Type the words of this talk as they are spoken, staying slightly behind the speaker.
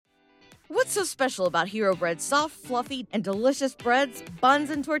What's so special about Hero Bread's soft, fluffy, and delicious breads, buns,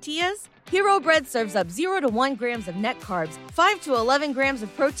 and tortillas? Hero Bread serves up 0 to 1 grams of net carbs, 5 to 11 grams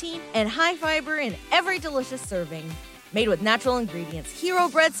of protein, and high fiber in every delicious serving. Made with natural ingredients, Hero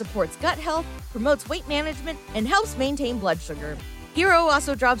Bread supports gut health, promotes weight management, and helps maintain blood sugar. Hero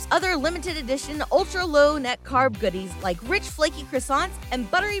also drops other limited edition ultra-low net carb goodies like rich flaky croissants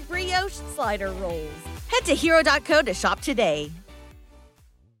and buttery brioche slider rolls. Head to hero.co to shop today.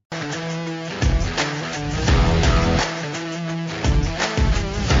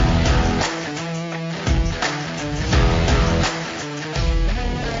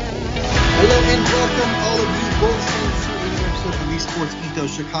 Welcome all of you Bulls fans to another episode of the Wii Sports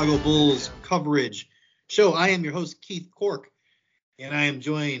Ethos Chicago Bulls coverage show. I am your host, Keith Cork, and I am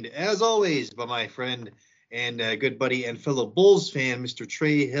joined, as always, by my friend and good buddy and fellow Bulls fan, Mr.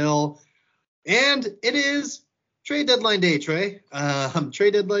 Trey Hill. And it is trade deadline day, Trey.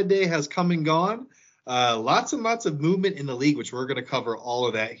 Trade deadline day has come and gone. Lots and lots of movement in the league, which we're going to cover all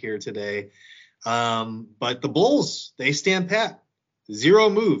of that here today. But the Bulls, they stand pat. 0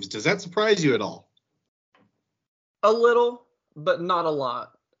 moves. Does that surprise you at all? A little, but not a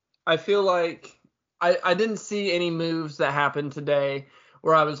lot. I feel like I didn't see any moves that happened today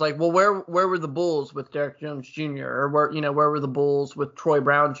where I was like, well, where were the Bulls with Derek Jones Jr. or where were the Bulls with Troy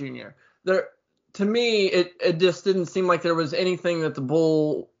Brown Jr. To me, it just didn't seem like there was anything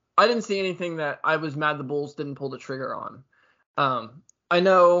that I didn't see anything that I was mad the Bulls didn't pull the trigger on. I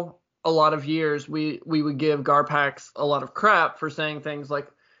know a lot of years we would give Garpax a lot of crap for saying things like,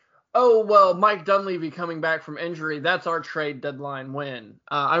 oh, well, Mike Dunleavy coming back from injury, that's our trade deadline win.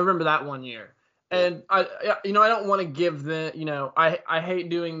 I remember that one year. And I don't want to give I hate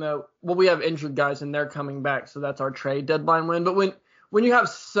doing we have injured guys and they're coming back, so that's our trade deadline win. But when you have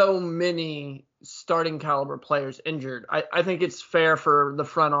so many starting caliber players injured, I think it's fair for the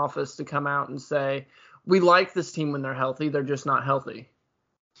front office to come out and say, we like this team when they're healthy, they're just not healthy.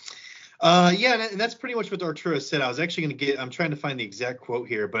 And that's pretty much what Arturas said. I was actually I'm trying to find the exact quote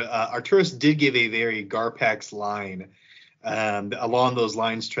here, but Arturas did give a very Garpax line along those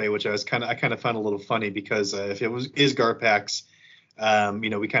lines, Trey, which I kind of found a little funny because if it is Garpax,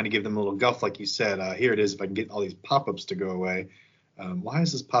 we kind of give them a little guff, like you said. Here it is. If I can get all these pop-ups to go away. Why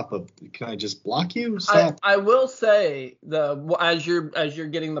is this pop-up? Can I just block you? Stop. I will say as you're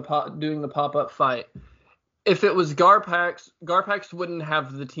getting doing the pop-up fight. If it was Garpax wouldn't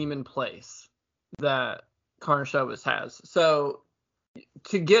have the team in place that Karnisovas has. So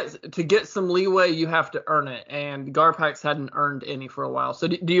to get some leeway, you have to earn it, and Garpax hadn't earned any for a while. So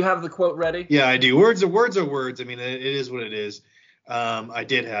do you have the quote ready? Yeah, I do. Words are words. I mean, it is what it is. I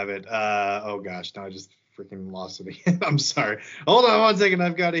did have it. Oh gosh, now I just freaking lost it again. I'm sorry. Hold on 1 second.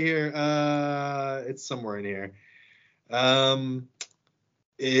 I've got it here. It's somewhere in here.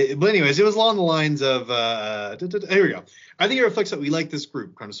 But anyways, it was along the lines of, here we go. I think it reflects that we like this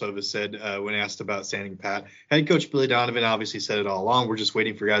group, Karnisovas said when asked about standing pat. Head coach Billy Donovan obviously said it all along. We're just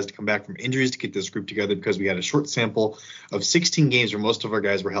waiting for guys to come back from injuries to get this group together because we had a short sample of 16 games where most of our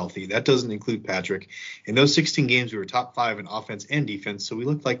guys were healthy. That doesn't include Patrick. In those 16 games, we were top 5 in offense and defense, so we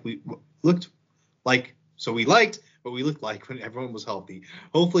looked like what we looked like when everyone was healthy.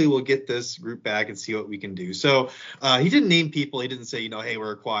 Hopefully we'll get this group back and see what we can do. So he didn't name people. He didn't say, hey,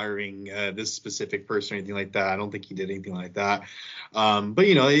 we're acquiring this specific person or anything like that. I don't think he did anything like that. But,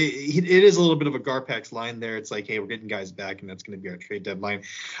 it is a little bit of a Garpax line there. It's like, hey, we're getting guys back, and that's going to be our trade deadline.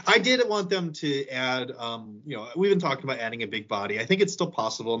 I did want them to add, we've been talking about adding a big body. I think it's still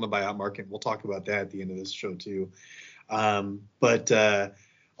possible in the buyout market. We'll talk about that at the end of this show too.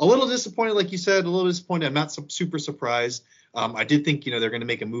 A little disappointed, like you said, I'm not super surprised. I did think, they're going to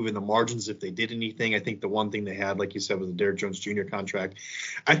make a move in the margins if they did anything. I think the one thing they had, like you said, was the Derek Jones Jr. contract.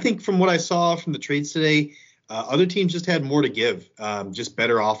 I think from what I saw from the trades today, other teams just had more to give, just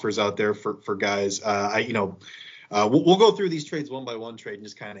better offers out there for guys. We'll go through these trades one by one trade and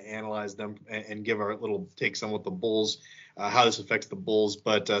just kind of analyze them and give our little takes on what the Bulls, how this affects the Bulls.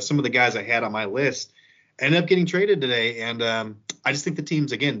 But some of the guys I had on my list ended up getting traded today, and I just think the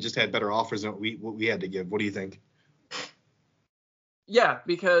teams, again, just had better offers than what we had to give. What do you think? Yeah,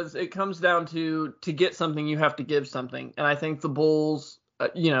 because it comes down to get something, you have to give something. And I think the Bulls,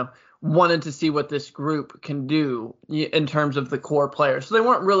 wanted to see what this group can do in terms of the core players. So they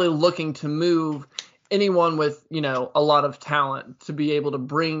weren't really looking to move anyone with, a lot of talent to be able to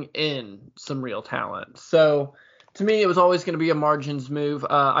bring in some real talent. So to me, it was always going to be a margins move.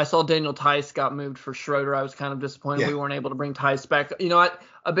 I saw Daniel Tice got moved for Schroeder. I was kind of disappointed we weren't able to bring Tice back.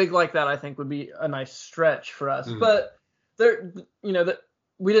 A big like that I think would be a nice stretch for us. Mm-hmm. But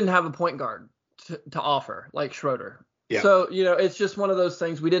we didn't have a point guard to offer like Schroeder. Yeah. So, it's just one of those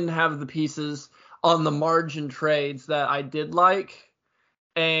things. We didn't have the pieces on the margin trades that I did like.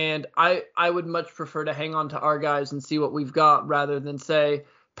 And I would much prefer to hang on to our guys and see what we've got rather than, say,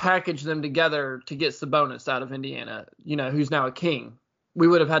 package them together to get Sabonis out of Indiana, who's now a King. We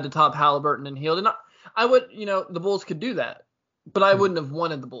would have had to top Halliburton and Hield. And I would, the Bulls could do that. But I wouldn't have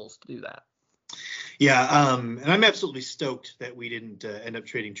wanted the Bulls to do that. Yeah, and I'm absolutely stoked that we didn't end up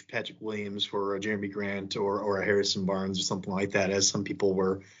trading Patrick Williams for Jeremy Grant or a Harrison Barnes or something like that, as some people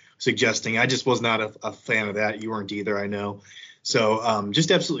were suggesting. I just was not a fan of that. You weren't either, I know. So just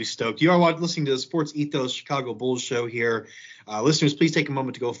absolutely stoked. You are listening to the Sports Ethos Chicago Bulls show here. Listeners, please take a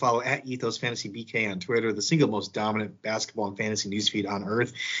moment to go follow at Ethos Fantasy BK on Twitter, the single most dominant basketball and fantasy newsfeed on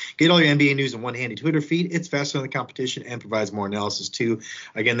earth. Get all your NBA news in one handy Twitter feed. It's faster than the competition and provides more analysis too.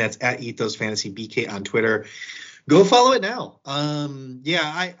 Again, that's at Ethos Fantasy BK on Twitter. Go follow it now.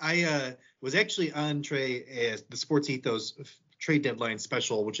 I was actually on the Sports Ethos trade deadline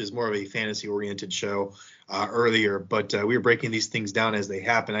special, which is more of a fantasy oriented show earlier, but we were breaking these things down as they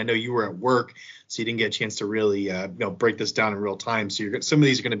happen. I know you were at work, so you didn't get a chance to really break this down in real time. So some of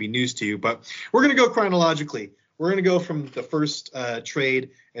these are going to be news to you, but we're going to go chronologically. We're going to go from the first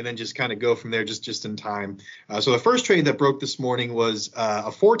trade and then just kind of go from there just in time. So the first trade that broke this morning was a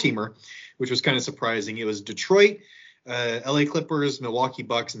 4-teamer, which was kind of surprising. It was Detroit, LA Clippers, Milwaukee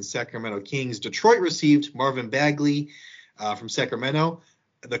Bucks, and Sacramento Kings. Detroit received Marvin Bagley from Sacramento.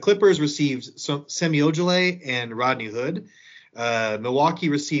 The Clippers received Semi Ojeleye and Rodney Hood. Milwaukee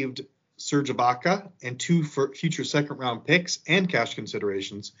received Serge Ibaka and 2 future second-round picks and cash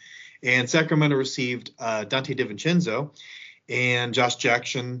considerations. And Sacramento received Dante DiVincenzo and Josh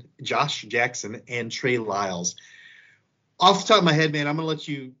Jackson and Trey Lyles. Off the top of my head, man, I'm going to let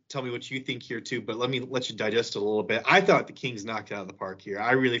you tell me what you think here too, but let me let you digest it a little bit. I thought the Kings knocked it out of the park here.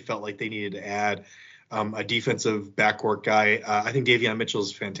 I really felt like they needed to add a defensive backcourt guy. I think Davion Mitchell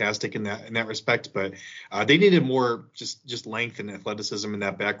is fantastic in that respect, but they needed more just length and athleticism in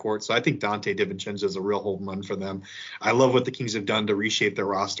that backcourt. So I think Dante DiVincenzo is a real home run for them. I love what the Kings have done to reshape their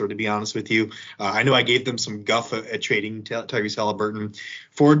roster, to be honest with you. I know I gave them some guff at trading Tyrese Halliburton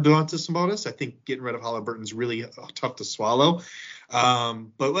for Domantas Sabonis. I think getting rid of Halliburton is really tough to swallow.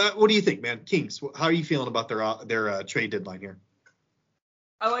 But what do you think, man? Kings, how are you feeling about their trade deadline here?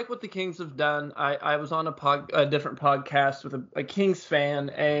 I like what the Kings have done. I was on a different podcast with a Kings fan,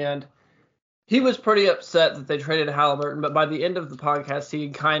 and he was pretty upset that they traded Halliburton. But by the end of the podcast, he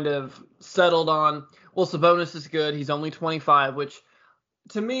kind of settled on, well, Sabonis is good. He's only 25, which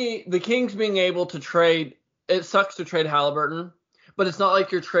to me, the Kings being able to trade, it sucks to trade Halliburton, but it's not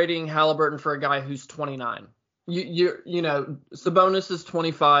like you're trading Halliburton for a guy who's 29. Sabonis is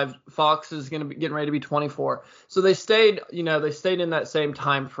 25. Fox is going to be getting ready to be 24. So they stayed in that same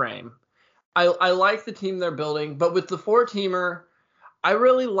time frame. I like the team they're building, but with the 4-teamer, I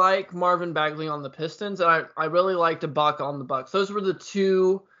really like Marvin Bagley on the Pistons, and I really liked Ibaka on the Bucks. Those were the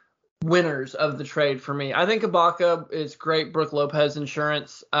 2 winners of the trade for me. I think Ibaka is great Brook Lopez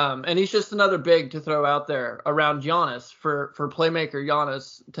insurance, and he's just another big to throw out there around Giannis for playmaker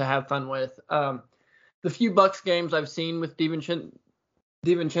Giannis to have fun with. The few Bucks games I've seen with DiVincenzo,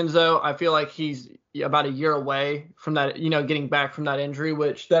 I feel like he's about a year away from that, getting back from that injury,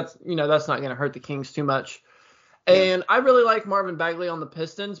 which that's not going to hurt the Kings too much. Yeah. And I really like Marvin Bagley on the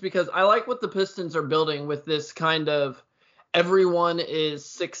Pistons because I like what the Pistons are building with this kind of everyone is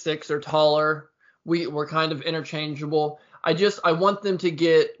 6'6" or taller. We're kind of interchangeable. I want them to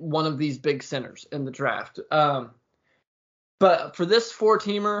get one of these big centers in the draft. But for this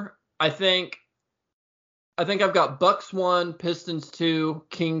 4-teamer, I think I've got Bucks 1, Pistons 2,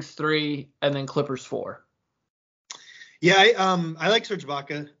 Kings 3, and then Clippers 4. Yeah, I like Serge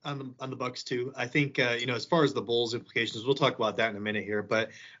Ibaka on the Bucks too. I think as far as the Bulls implications, we'll talk about that in a minute here. But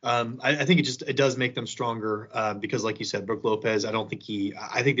I think it does make them stronger because, like you said, Brook Lopez. I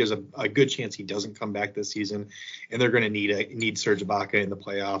think there's a good chance he doesn't come back this season, and they're going to need Serge Ibaka in the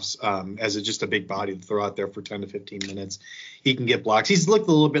playoffs as just a big body to throw out there for 10 to 15 minutes. He can get blocks. He's looked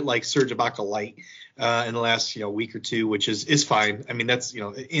a little bit like Serge Ibaka light in the last week or two, which is fine. I mean, that's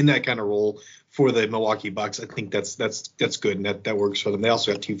in that kind of role for the Milwaukee Bucks. I think that's good, and that works for them. They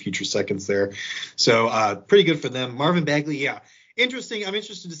also have 2 future seconds there, so pretty good for them. Marvin Bagley, yeah, interesting. I'm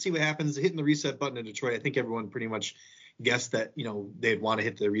interested to see what happens hitting the reset button in Detroit. I think everyone pretty much guessed that they'd want to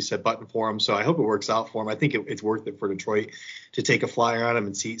hit the reset button for him, so I hope it works out for him. I think it's worth it for Detroit to take a flyer on him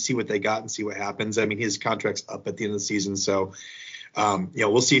and see what they got and see what happens. I mean, his contract's up at the end of the season, so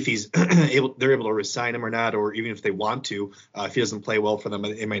we'll see if he's they're able to resign him or not, or even if they want to. If he doesn't play well for them,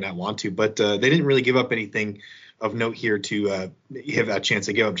 they might not want to. But they didn't really give up anything of note here to have that chance.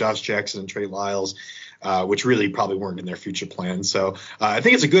 They gave up Josh Jackson and Trey Lyles. which really probably weren't in their future plans. So I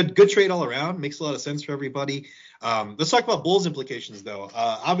think it's a good trade all around. Makes a lot of sense for everybody. Let's talk about Bulls implications, though.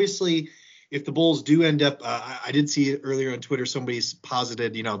 Obviously, if the Bulls do end up, I did see it earlier on Twitter, somebody's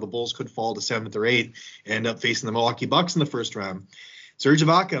posited, the Bulls could fall to 7th or 8th and end up facing the Milwaukee Bucks in the first round. Serge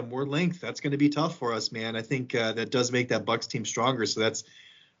Ibaka, more length. That's going to be tough for us, man. I think that does make that Bucks team stronger. So that's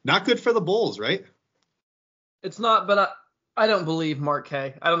not good for the Bulls, right? It's not, but I don't believe Mark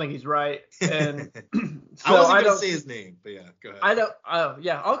K. I don't think he's right. And so I wasn't going to say his name, but yeah, go ahead.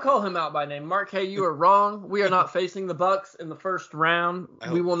 I'll call him out by name. Mark K., you are wrong. We are not facing the Bucks in the first round.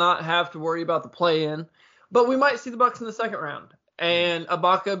 We will not have to worry about the play-in, but we might see the Bucks in the second round. And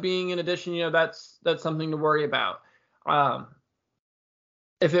Ibaka being an addition, that's something to worry about.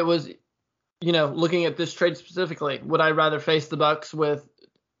 If it was, looking at this trade specifically, would I rather face the Bucks with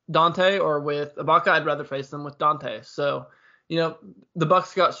Dante or with Ibaka? I'd rather face them with Dante. So, the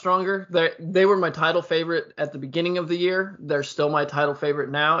Bucks got stronger. They were my title favorite at the beginning of the year. They're still my title favorite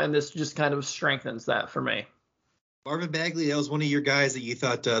now, and this just kind of strengthens that for me. Marvin Bagley, that was one of your guys that you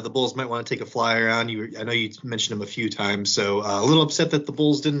thought the Bulls might want to take a flyer on. I know you mentioned him a few times, so a little upset that the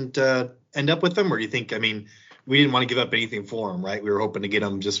Bulls didn't end up with him, or do you think, we didn't want to give up anything for him, right? We were hoping to get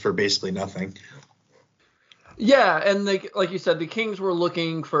him just for basically nothing. Yeah, and like you said, the Kings were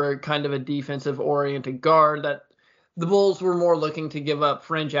looking for kind of a defensive-oriented guard. That the Bulls were more looking to give up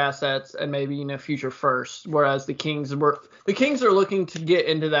fringe assets and maybe future first, whereas the Kings are looking to get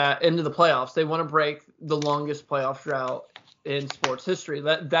into the playoffs. They want to break the longest playoff drought in sports history.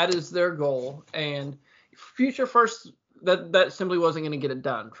 That is their goal, and future first that simply wasn't going to get it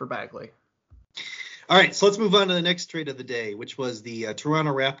done for Bagley. All right, so let's move on to the next trade of the day, which was the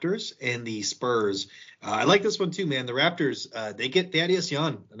Toronto Raptors and the Spurs. I like this one too, man. The Raptors, they get Thaddeus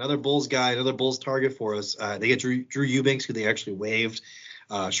Young, another Bulls guy, another Bulls target for us. They get Drew Eubanks, who they actually waived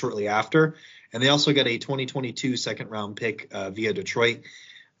shortly after. And they also got a 2022 second-round pick via Detroit.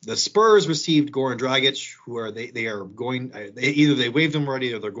 The Spurs received Goran Dragic, who are they are going either they waived him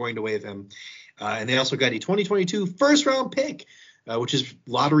already or they're going to waive him. And they also got a 2022 first-round pick, which is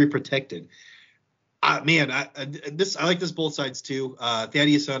lottery protected. I like this both sides too.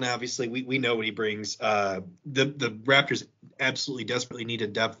 Thaddeus Young, obviously, we know what he brings. The Raptors absolutely desperately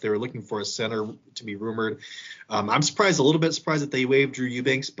needed depth. They were looking for a center to be rumored. I'm a little bit surprised that they waived Drew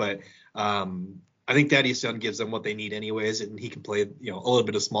Eubanks, but I think Thaddeus Young gives them what they need anyways, and he can play a little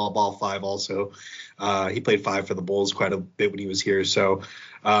bit of small ball 5 also. He played 5 for the Bulls quite a bit when he was here. So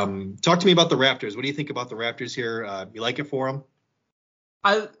talk to me about the Raptors. What do you think about the Raptors here? You like it for them?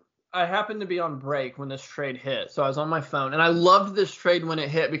 I happened to be on break when this trade hit, so I was on my phone, and I loved this trade when it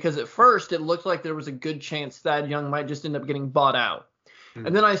hit because at first it looked like there was a good chance Thad Young might just end up getting bought out.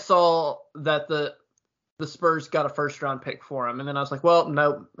 And then I saw that the Spurs got a first-round pick for him, and then I was like, well,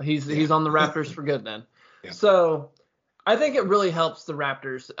 no, he's on the Raptors for good then. Yeah. So I think it really helps the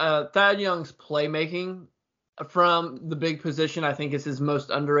Raptors. Thad Young's playmaking from the big position, I think, is his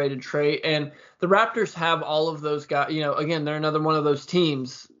most underrated trait. And the Raptors have all of those guys. Again, they're another one of those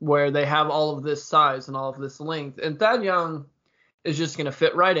teams where they have all of this size and all of this length. And Thad Young is just going to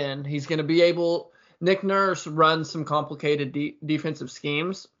fit right in. He's going to be able – Nick Nurse runs some complicated defensive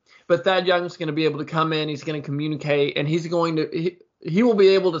schemes, but Thad Young's going to be able to come in. He's going to communicate, and he's going to he will be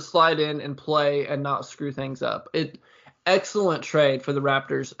able to slide in and play and not screw things up. Excellent trade for the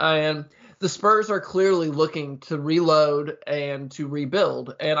Raptors. And the Spurs are clearly looking to reload and to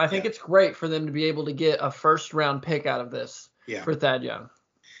rebuild. And I think it's great for them to be able to get a first-round pick out of this for Thad Young.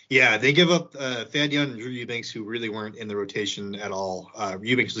 Yeah, they give up Thad Young and Drew Eubanks, who really weren't in the rotation at all.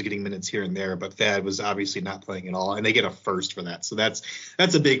 Eubanks was getting minutes here and there, but Thad was obviously not playing at all, and they get a first for that. So that's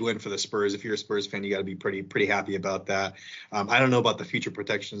a big win for the Spurs. If you're a Spurs fan, you got to be pretty happy about that. I don't know about the future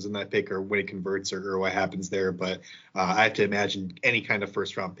protections in that pick or when it converts or what happens there, but I have to imagine any kind of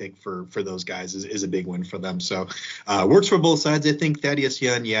first-round pick for those guys is a big win for them. So works for both sides, I think. Thaddeus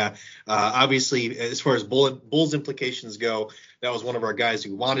Young, obviously, as far as Bulls implications go, that was one of our guys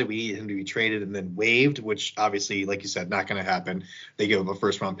who we needed him to be traded and then waived, which obviously, like you said, not going to happen. They give up a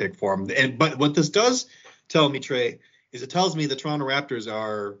first-round pick for him. But what this does tell me, Trey, is it tells me the Toronto Raptors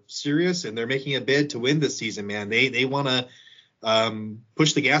are serious and they're making a bid to win this season, man. They want to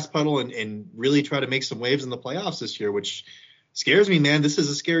push the gas pedal and really try to make some waves in the playoffs this year, which scares me, man. This is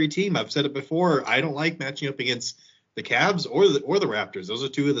a scary team. I've said it before. I don't like matching up against the Cavs or the Raptors. Those are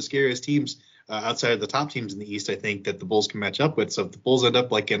two of the scariest teams outside of the top teams in the East, I think, that the Bulls can match up with. So if the Bulls end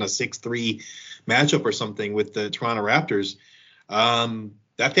up like in a 6-3 matchup or something with the Toronto Raptors,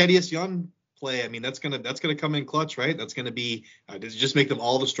 that Thaddeus Young play, I mean, that's gonna come in clutch, right? That's gonna be just make them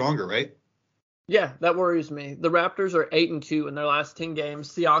all the stronger, right? Yeah, that worries me. The Raptors are 8-2 in their last 10 games.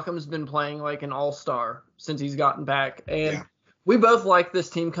 Siakam's been playing like an all-star since he's gotten back. And we both like this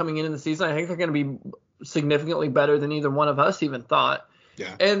team coming into the season. I think they're going to be significantly better than either one of us even thought.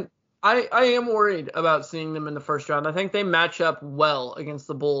 Yeah. And I am worried about seeing them in the first round. I think they match up well against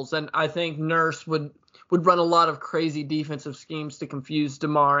the Bulls. And I think Nurse would run a lot of crazy defensive schemes to confuse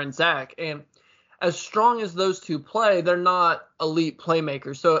DeMar and Zach. And as strong as those two play, they're not elite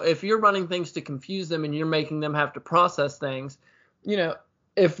playmakers. So if you're running things to confuse them and you're making them have to process things,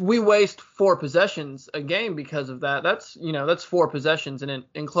 if we waste 4 possessions a game because of that, that's 4 possessions. And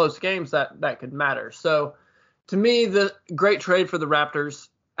in close games, that could matter. So to me, the great trade for the Raptors.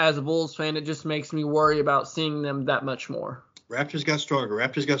 As a Bulls fan, it just makes me worry about seeing them that much more. Raptors got stronger.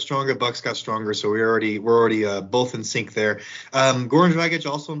 Bucks got stronger. So we're already both in sync there. Goran Dragic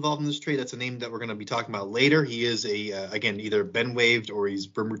also involved in this trade. That's a name that we're going to be talking about later. He is again either been waived or he's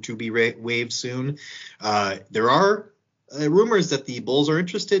rumored to be waived soon. There are rumors that the Bulls are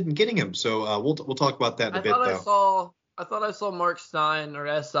interested in getting him. So we'll talk about that in a bit. I thought I saw Mark Stein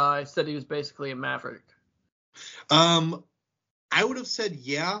or SI said he was basically a Maverick. I would have said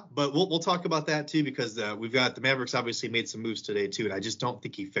yeah, but we'll talk about that too because we've got the Mavericks obviously made some moves today too, and I just don't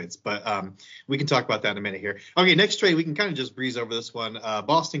think he fits. But we can talk about that in a minute here. Okay, next trade, we can kind of just breeze over this one.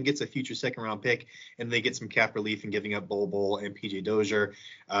 Boston gets a future second-round pick, and they get some cap relief in giving up Bol and PJ Dozier.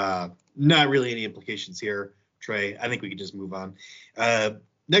 Not really any implications here, Trey. I think we can just move on.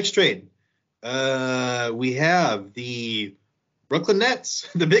 Next trade, we have the Brooklyn Nets,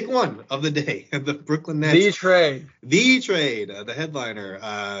 the big one of the day, the Brooklyn Nets. The trade, the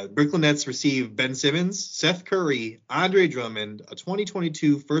headliner. Brooklyn Nets receive Ben Simmons, Seth Curry, Andre Drummond, a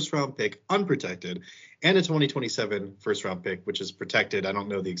 2022 first-round pick, unprotected, and a 2027 first-round pick, which is protected. I don't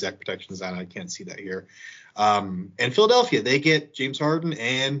know the exact protections on it. I can't see that here. And Philadelphia, they get James Harden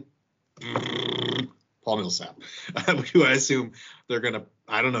and Paul Millsap, who I assume they're going to,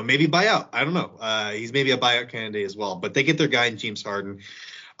 I don't know, maybe buy out. I don't know. He's maybe a buyout candidate as well. But they get their guy in James Harden.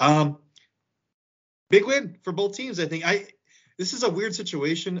 Big win for both teams, I think. This is a weird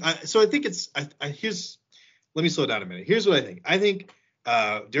situation. So I think it's let me slow down a minute. Here's what I think. I think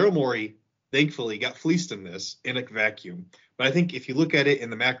Daryl Morey, thankfully, got fleeced in this in a vacuum. But I think if you look at it in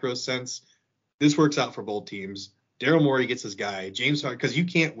the macro sense, this works out for both teams. Daryl Morey gets his guy, James Harden, because you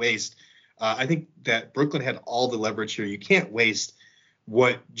can't waste. I think that Brooklyn had all the leverage here. You can't waste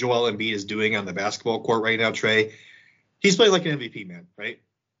what Joel Embiid is doing on the basketball court right now, Trey. He's playing like an MVP, man, right?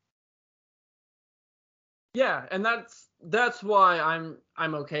 Yeah, and that's why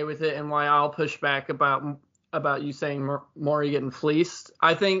I'm okay with it and why I'll push back about you saying Morey getting fleeced.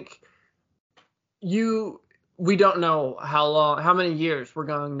 I think we don't know how many years we're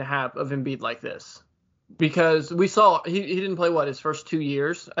going to have of Embiid like this. Because we saw he didn't play his first 2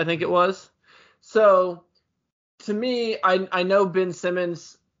 years, I think it was. So to me, I know Ben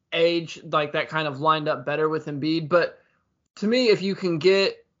Simmons' age, like that kind of lined up better with Embiid, but to me, if you can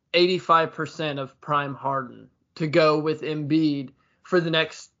get 85% of prime Harden to go with Embiid for the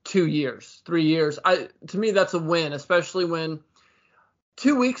next 2 years, 3 years, to me that's a win, especially when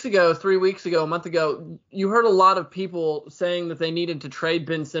 3 weeks ago, a month ago, you heard a lot of people saying that they needed to trade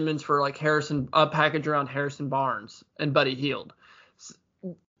Ben Simmons for like a package around Harrison Barnes and Buddy Hield.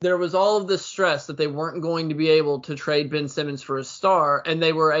 There was all of this stress that they weren't going to be able to trade Ben Simmons for a star, and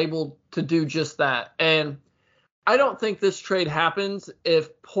they were able to do just that. And I don't think this trade happens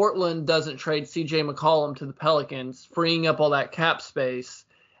if Portland doesn't trade CJ McCollum to the Pelicans, freeing up all that cap space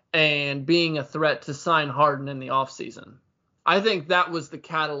and being a threat to sign Harden in the offseason. I think that was the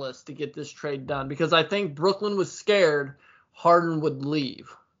catalyst to get this trade done because I think Brooklyn was scared Harden would leave.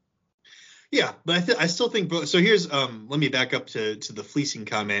 Yeah, but I still think – so here's let me back up to the fleecing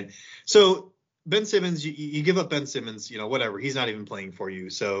comment. So Ben Simmons, you give up Ben Simmons, whatever. He's not even playing for you,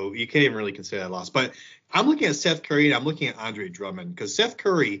 so you can't even really consider that a loss. But I'm looking at Seth Curry and I'm looking at Andre Drummond because Seth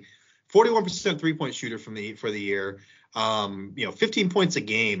Curry, 41% three-point shooter for the year. 15 points a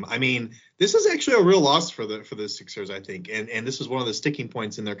game. I mean, this is actually a real loss for the Sixers, I think. And this was one of the sticking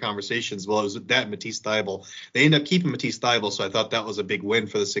points in their conversations. Well, it was that Matisse Thybulle. They ended up keeping Matisse Thybulle, so I thought that was a big win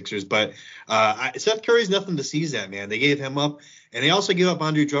for the Sixers. But Seth Curry's nothing to seize at, man. They gave him up, and they also gave up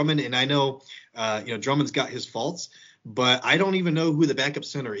Andre Drummond. And I know, Drummond's got his faults, but I don't even know who the backup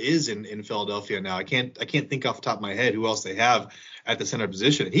center is in Philadelphia now. I can't think off the top of my head who else they have at the center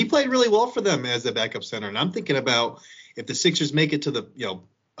position. He played really well for them as the backup center, and I'm thinking about if the Sixers make it to the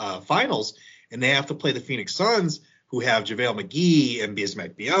finals and they have to play the Phoenix Suns, who have JaVale McGee and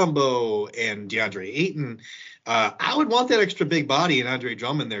Bismack Biyombo and DeAndre Ayton, I would want that extra big body and Andre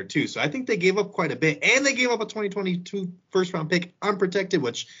Drummond there too. So I think they gave up quite a bit, and they gave up a 2022 first round pick unprotected,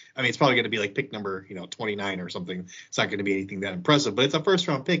 which I mean it's probably going to be like pick number 29 or something. It's not going to be anything that impressive, but it's a first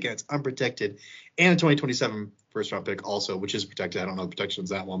round pick and it's unprotected, and a 2027 first round pick also, which is protected. I don't know the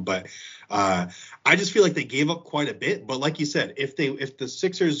protection's that one, but I just feel like they gave up quite a bit. But like you said, if the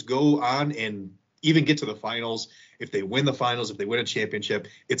Sixers go on and even get to the finals, if they win the finals, if they win a championship,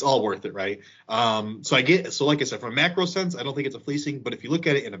 it's all worth it, right? So like I said, from a macro sense, I don't think it's a fleecing, but if you look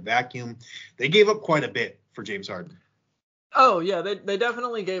at it in a vacuum, they gave up quite a bit for James Harden. Oh yeah, they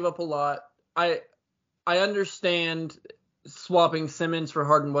definitely gave up a lot. I understand swapping Simmons for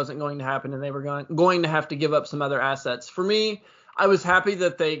Harden wasn't going to happen, and they were going to have to give up some other assets. For me, I was happy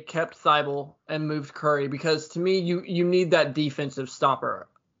that they kept Thibault and moved Curry, because to me, you need that defensive stopper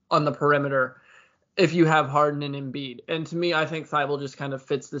on the perimeter if you have Harden and Embiid. And to me, I think Thibault just kind of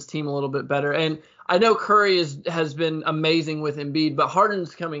fits this team a little bit better. And I know Curry has been amazing with Embiid, but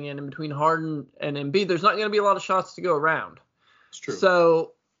Harden's coming in between Harden and Embiid, there's not going to be a lot of shots to go around. It's true.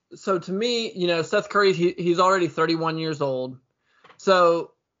 So to me, Seth Curry, he's already 31 years old.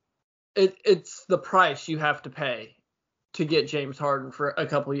 So it's the price you have to pay to get James Harden for a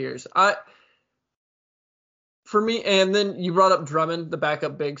couple years. For me, and then you brought up Drummond, the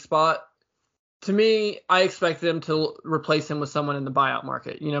backup big spot. To me, I expect them to replace him with someone in the buyout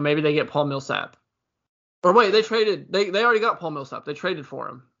market. Maybe they get Paul Millsap. Or wait, they already got Paul Millsap. They traded for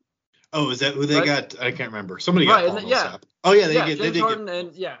him. Oh, is that who they got? I can't remember. Somebody got Paul Millsap. Oh yeah, James Harden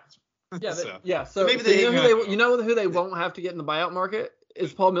and yeah. So maybe who they won't have to get in the buyout market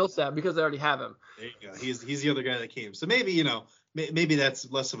is Paul Millsap, because they already have him. There you go. He's the other guy that came. So maybe maybe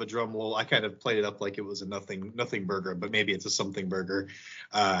that's less of a drum roll. I kind of played it up like it was a nothing burger, but maybe it's a something burger.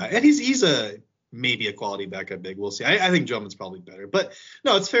 And he's maybe a quality backup big. We'll see. I think Drummond's probably better, but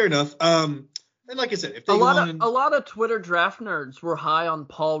no, it's fair enough. And like I said, if they a lot of Twitter draft nerds were high on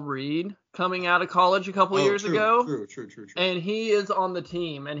Paul Reed coming out of college a couple years ago. True. And he is on the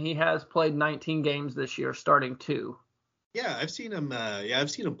team, and he has played 19 games this year, starting 2. Yeah, I've seen him. I've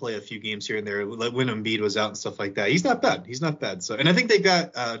seen him play a few games here and there, like when Embiid was out and stuff like that. He's not bad. So, and I think they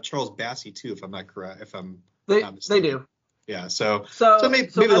got Charles Bassey too, if I'm not correct. They do. Yeah. So maybe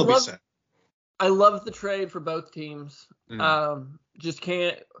they'll be set. I love the trade for both teams. Just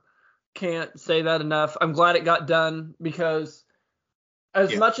can't say that enough. I'm glad it got done, because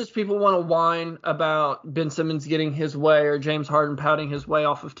as much as people want to whine about Ben Simmons getting his way or James Harden pouting his way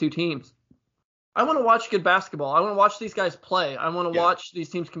off of 2 teams, I want to watch good basketball. I want to watch these guys play. I want to watch these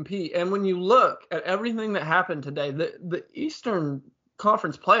teams compete. And when you look at everything that happened today, the Eastern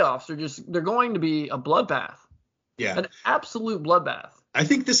Conference playoffs they're going to be a bloodbath. Yeah. An absolute bloodbath. I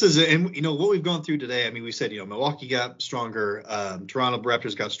think this is, and what we've gone through today. I mean, we said, Milwaukee got stronger, Toronto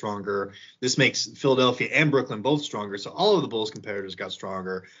Raptors got stronger. This makes Philadelphia and Brooklyn both stronger. So all of the Bulls competitors got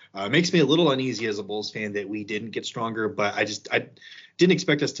stronger. It makes me a little uneasy as a Bulls fan that we didn't get stronger, but I didn't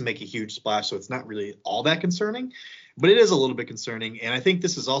expect us to make a huge splash. So it's not really all that concerning, but it is a little bit concerning. And I think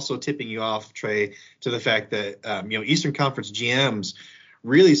this is also tipping you off, Trey, to the fact that, Eastern Conference GMs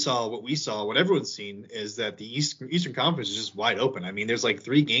really saw what everyone's seen, is that the Eastern Conference is just wide open. I mean, there's like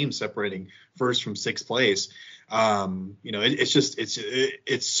 3 games separating first from 6th place.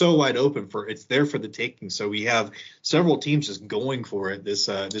 It's so wide open it's there for the taking. So we have several teams just going for it this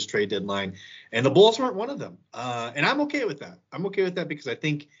trade deadline, and the Bulls weren't one of them. And I'm okay with that. Because I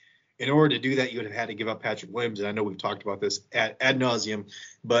think in order to do that, you would have had to give up Patrick Williams. And I know we've talked about this ad nauseum,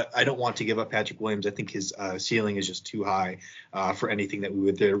 but I don't want to give up Patrick Williams. I think his ceiling is just too high for anything that we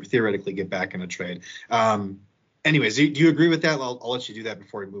would theoretically get back in a trade. Anyways, do you agree with that? I'll let you do that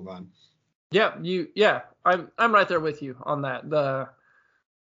before we move on. Yeah, I'm right there with you on that.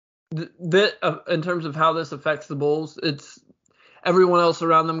 In terms of how this affects the Bulls, it's everyone else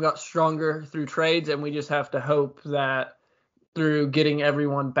around them got stronger through trades, and we just have to hope that through getting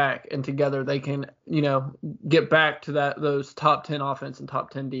everyone back and together, they can, get back to those top 10 offense and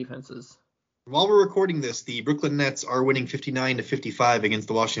top 10 defenses. While we're recording this, the Brooklyn Nets are winning 59-55 against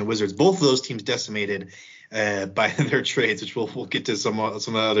the Washington Wizards. Both of those teams decimated by their trades, which we'll get to some of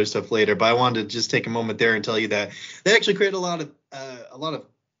the other stuff later. But I wanted to just take a moment there and tell you that they actually created a lot of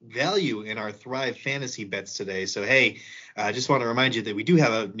value in our Thrive Fantasy bets today. So, hey, I just want to remind you that we do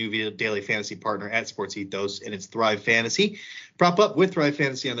have a new daily fantasy partner at Sports Ethos, and it's Thrive Fantasy. Prop up with Thrive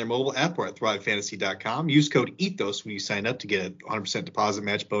Fantasy on their mobile app or at thrivefantasy.com. Use code ETHOS when you sign up to get a 100% deposit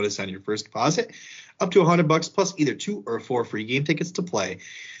match bonus on your first deposit, up to $100 plus either 2 or 4 free game tickets to play.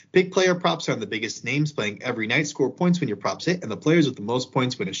 Pick player props on the biggest names playing every night. Score points when your props hit, and the players with the most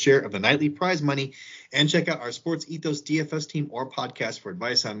points win a share of the nightly prize money. And check out our Sports Ethos DFS team or podcast for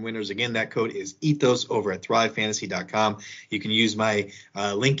advice on winners. Again, that code is Ethos over at thrivefantasy.com. You can use my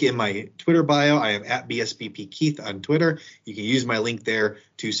link in my Twitter bio. I am at BSBP Keith on Twitter. You can use my link there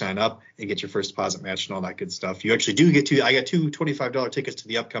to sign up and get your first deposit match and all that good stuff. You actually do get I got two $25 tickets to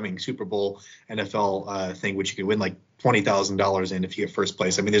the upcoming Super Bowl NFL thing, which you can win like $20,000 in if you get first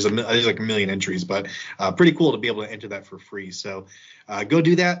place. I mean, there's like a million entries, but pretty cool to be able to enter that for free. So go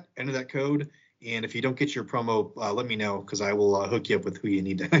do that, enter that code. And if you don't get your promo, let me know, because I will hook you up with who you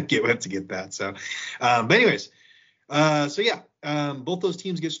need to get with to get that. So, but anyways, both those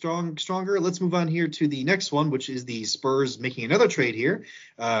teams get stronger. Let's move on here to the next one, which is the Spurs making another trade here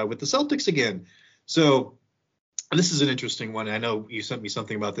with the Celtics again. So this is an interesting one. I know you sent me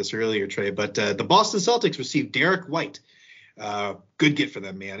something about this earlier, Trey, but the Boston Celtics received Derek White. Good get for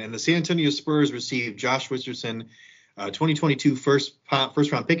them, man. And the San Antonio Spurs received Josh Richardson, 2022 first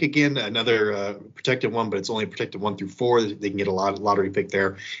round pick again, another protected one, but it's only protected 1 through 4. They can get a lottery pick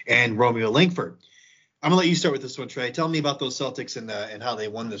there. And Romeo Langford. I'm going to let you start with this one, Trey. Tell me about those Celtics and how they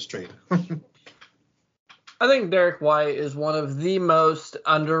won this trade. I think Derek White is one of the most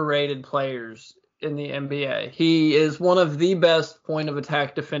underrated players in the NBA. He is one of the best point of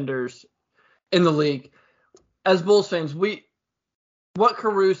attack defenders in the league. As Bulls fans, what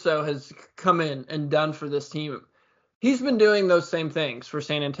Caruso has come in and done for this team, he's been doing those same things for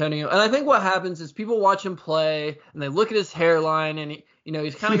San Antonio. And I think what happens is people watch him play and they look at his hairline and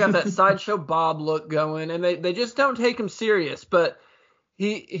he's kind of got that sideshow Bob look going, and they just don't take him serious. But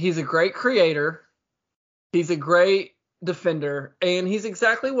he's a great creator. He's a great defender, and he's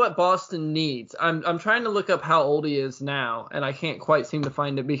exactly what Boston needs. I'm trying to look up how old he is now, and I can't quite seem to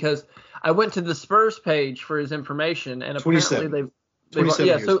find it because I went to the Spurs page for his information, and apparently they've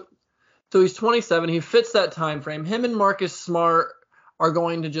so he's 27. He fits that time frame. Him and Marcus Smart are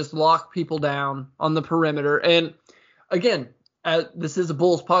going to just lock people down on the perimeter. And again, this is a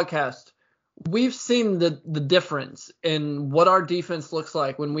Bulls podcast. We've seen the difference in what our defense looks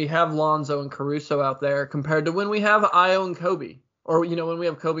like when we have Lonzo and Caruso out there compared to when we have Io and Kobe, or when we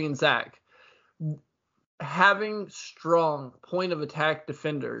have Kobe and Zach. Having strong point of attack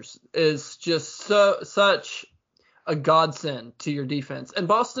defenders is just such a godsend to your defense. And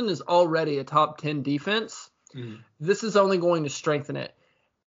Boston is already a top 10 defense. This is only going to strengthen it.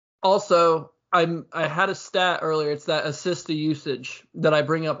 Also, I had a stat earlier. It's that assist to usage that I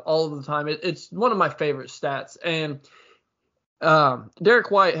bring up all of the time. It's one of my favorite stats. And Derek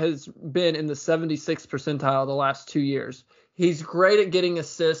White has been in the 76th percentile the last 2 years. He's great at getting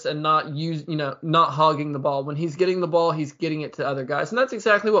assists and not hogging the ball. When he's getting the ball, he's getting it to other guys. And that's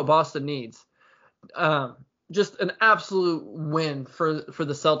exactly what Boston needs. Just an absolute win for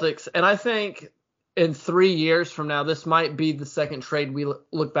the Celtics. And I think in 3 years from now, this might be the second trade we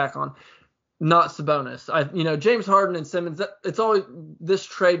look back on. Not Sabonis. James Harden and Simmons, it's always, this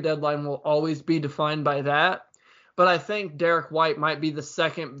trade deadline will always be defined by that. But I think Derek White might be the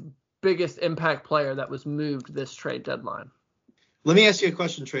second biggest impact player that was moved this trade deadline. Let me ask you a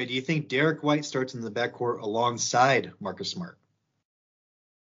question, Trey. Do you think Derek White starts in the backcourt alongside Marcus Smart?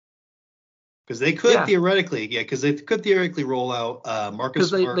 Because they could theoretically roll out Marcus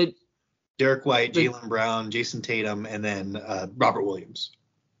Smart, Derek White, Jaylen Brown, Jason Tatum, and then Robert Williams.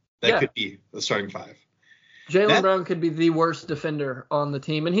 That could be the starting five. Jaylen Brown could be the worst defender on the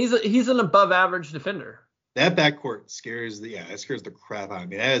team, and he's an above-average defender. That backcourt scares the crap out of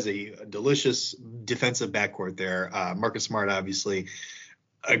me. That is a delicious defensive backcourt there. Marcus Smart, obviously,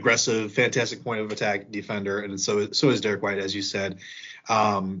 aggressive, fantastic point of attack defender, and so is Derek White, as you said.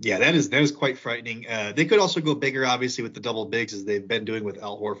 That is quite frightening. They could also go bigger, obviously, with the double bigs, as they've been doing with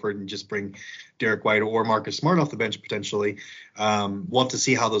Al Horford, and just bring Derek White or Marcus Smart off the bench potentially. We'll have to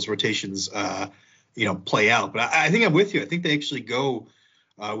see how those rotations play out. But I think I'm with you. I think they actually go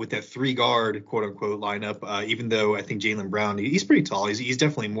with that 3-guard quote unquote lineup. Even though I think Jaylen Brown, he's pretty tall. He's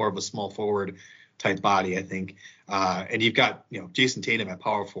definitely more of a small forward type body, I think. And you've got Jason Tatum at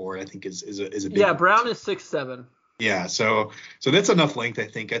power forward. I think is a big. Yeah, Brown is 6'7". Yeah, so that's enough length, I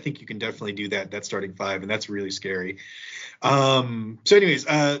think. I think you can definitely do that starting five, and that's really scary. So anyways,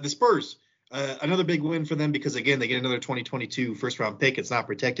 the Spurs, another big win for them because, again, they get another 2022 first-round pick. It's not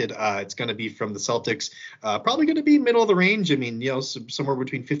protected. It's going to be from the Celtics. Probably going to be middle of the range. I mean, somewhere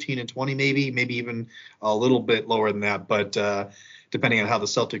between 15 and 20 maybe even a little bit lower than that. But depending on how the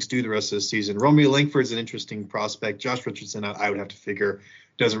Celtics do the rest of the season. Romeo Langford's an interesting prospect. Josh Richardson, I would have to figure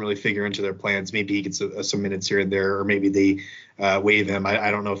doesn't really figure into their plans. Maybe he gets some minutes here and there, or maybe they waive him. I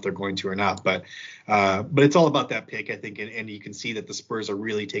don't know if they're going to or not, but it's all about that pick, I think, and you can see that the Spurs are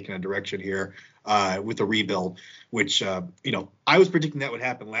really taking a direction here with the rebuild, which I was predicting that would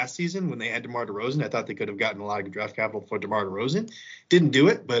happen last season when they had DeMar DeRozan. I thought they could have gotten a lot of draft capital for DeMar DeRozan. Didn't do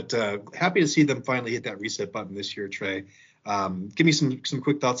it, but happy to see them finally hit that reset button this year, Trey. Give me some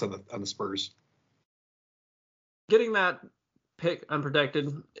quick thoughts on the Spurs. Getting that pick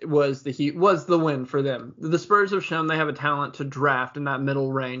unprotected was the win for them. The Spurs have shown they have a talent to draft in that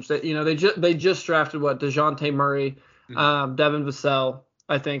middle range. That they just drafted DeJounte Murray, Devin Vassell,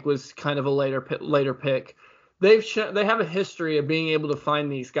 I think was kind of a later pick. They have a history of being able to find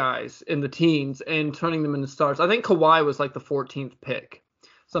these guys in the teens and turning them into stars. I think Kawhi was like the 14th pick,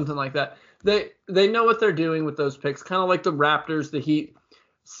 something like that. They know what they're doing with those picks, kind of like the Raptors, the Heat.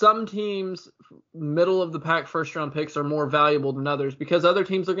 Some teams, middle of the pack first round picks are more valuable than others because other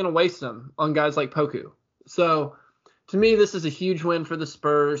teams are going to waste them on guys like Poku. So to me, this is a huge win for the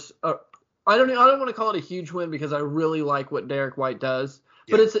Spurs. I don't want to call it a huge win because I really like what Derek White does,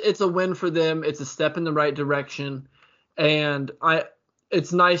 but it's a win for them. It's a step in the right direction. And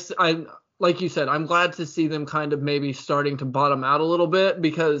it's nice. Like you said, I'm glad to see them kind of maybe starting to bottom out a little bit,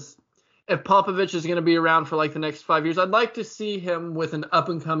 because if Popovich is going to be around for like the next 5 years, I'd like to see him with an up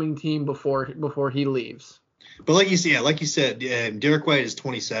and coming team before he leaves. But like you said, Derek White is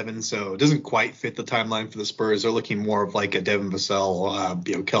 27, so it doesn't quite fit the timeline for the Spurs. They're looking more of like a Devin Vassell,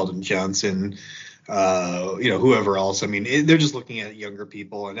 Keldon Johnson, whoever else. I mean, they're just looking at younger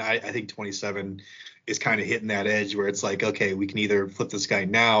people, and I think 27 is kind of hitting that edge where it's like, okay, we can either flip this guy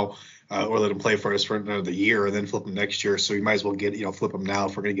now or let him play for us for another year and then flip him next year. So we might as well flip him now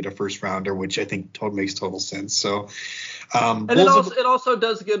if we're going to get a first rounder, which I think makes total sense. So, and it also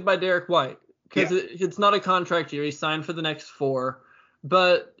does good by Derek White because it's not a contract year. He's signed for the next 4,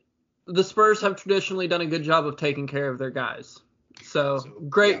 but the Spurs have traditionally done a good job of taking care of their guys. So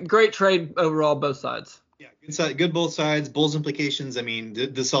great trade overall, both sides. Yeah, good both sides. Bulls implications. I mean, the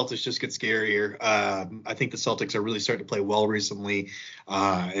Celtics just get scarier. I think the Celtics are really starting to play well recently.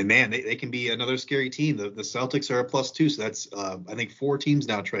 And man, they can be another scary team. The Celtics are a +2. So that's, I think 4 teams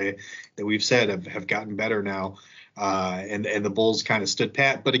now, Trey, that we've said have gotten better now. And the Bulls kind of stood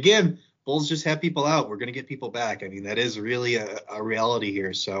pat. But again, Bulls just have people out. We're going to get people back. I mean, that is really a reality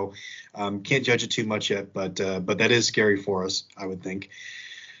here. So can't judge it too much yet, but that is scary for us, I would think.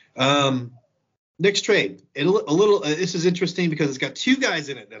 Next trade, this is interesting because it's got 2 guys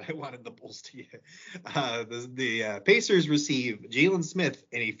in it that I wanted the Bulls to get. The Pacers receive Jalen Smith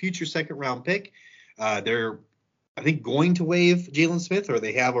and a future second-round pick. They're, I think, going to waive Jalen Smith, or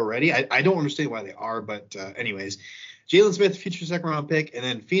they have already. I don't understand why they are, but anyways, Jalen Smith, future second-round pick, and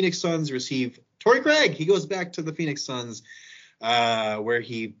then Phoenix Suns receive Torrey Craig. He goes back to the Phoenix Suns, where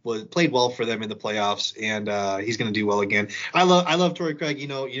he played well for them in the playoffs, and he's going to do well again. I love Torrey Craig. You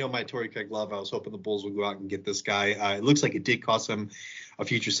know my Torrey Craig love. I was hoping the Bulls would go out and get this guy. It looks like it did cost them a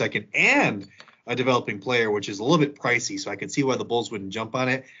future second and a developing player, which is a little bit pricey, so I can see why the Bulls wouldn't jump on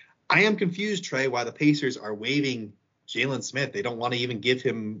it. I am confused, Trey, why the Pacers are waiving Jalen Smith. They don't want to even give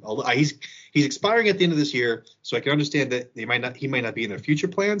him he's expiring at the end of this year, so I can understand that he might not be in their future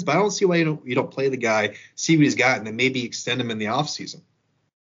plans, but I don't see why you don't play the guy, see what he's got, and then maybe extend him in the offseason.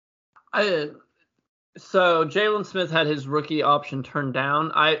 So Jalen Smith had his rookie option turned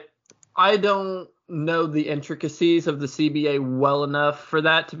down. I don't know the intricacies of the CBA well enough for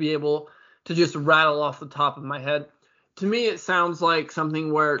that to be able to just rattle off the top of my head. To me, it sounds like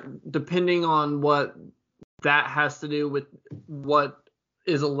something where, depending on what that has to do with what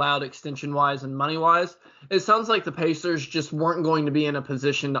is allowed extension-wise and money-wise, it sounds like the Pacers just weren't going to be in a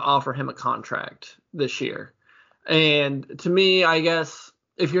position to offer him a contract this year. And to me, I guess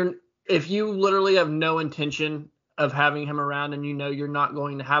if you literally have no intention of having him around and you're not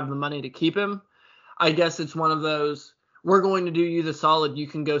going to have the money to keep him, I guess it's one of those, we're going to do you the solid, you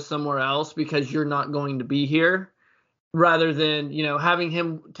can go somewhere else because you're not going to be here, rather than, having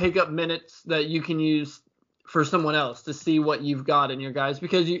him take up minutes that you can use for someone else to see what you've got in your guys,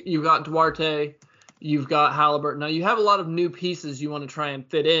 because you've got Duarte, you've got Halliburton. Now you have a lot of new pieces you want to try and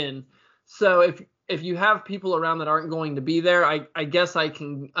fit in. So if you have people around that aren't going to be there, I guess I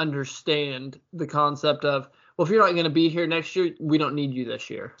can understand the concept of, well, if you're not going to be here next year, we don't need you this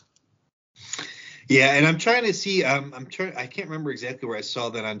year. Yeah, and I'm trying to see. I can't remember exactly where I saw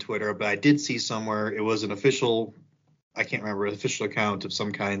that on Twitter, but I did see somewhere it was an official. I can't remember, an official account of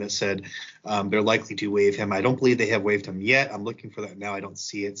some kind that said they're likely to waive him. I don't believe they have waived him yet. I'm looking for that now. I don't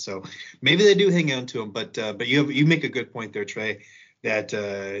see it. So maybe they do hang on to him. But you make a good point there, Trey. that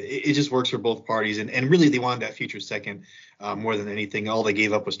it just works for both parties. And really, they wanted that future second more than anything. All they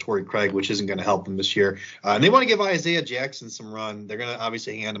gave up was Torrey Craig, which isn't going to help them this year. And they want to give Isaiah Jackson some run. They're going to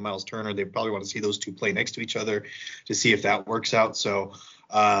obviously hand to Miles Turner. They probably want to see those two play next to each other to see if that works out. So,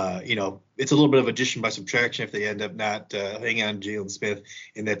 it's a little bit of addition by subtraction if they end up not hanging on Jalen Smith,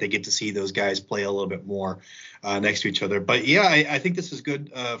 in that they get to see those guys play a little bit more next to each other. But yeah, I think this is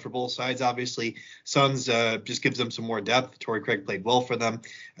good for both sides. Obviously, Suns just gives them some more depth. Torrey Craig played well for them.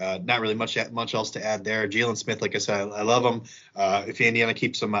 Not really much else to add there. Jalen Smith, like I said, I love him. If Indiana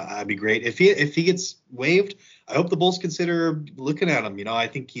keeps him, I'd be great. If he gets waived, I hope the Bulls consider looking at him. I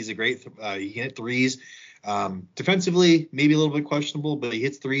think he's a great. He can hit threes. Defensively, maybe a little bit questionable, but he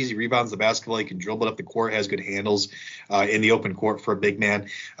hits threes, he rebounds the basketball, he can dribble it up the court, has good handles in the open court for a big man.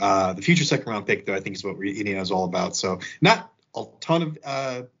 The future second round pick, though, I think is what Indiana is all about. So not a ton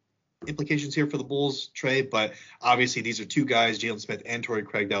of implications here for the Bulls, Trey, but obviously these are two guys, Jalen Smith and Torrey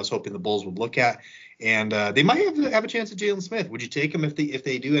Craig, that I was hoping the Bulls would look at, and they might have a chance at Jalen Smith. Would you take him if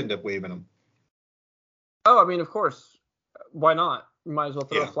they do end up waiving him? Oh, I mean, of course. Why not? You might as well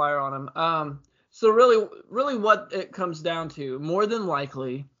throw a flyer on him. So really what it comes down to, more than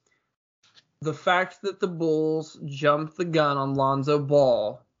likely, the fact that the Bulls jumped the gun on Lonzo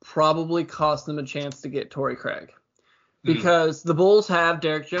Ball probably cost them a chance to get Torrey Craig. Because the Bulls have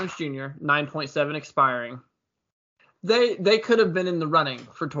Derrick Jones Jr., 9.7 expiring. They could have been in the running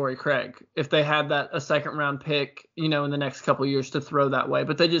for Torrey Craig if they had a second round pick, in the next couple of years to throw that way.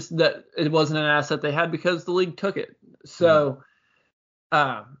 But that it wasn't an asset they had because the league took it. So,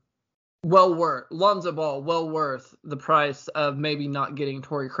 Lonzo Ball, well worth the price of maybe not getting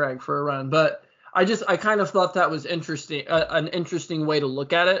Torrey Craig for a run. But I kind of thought that was interesting, an interesting way to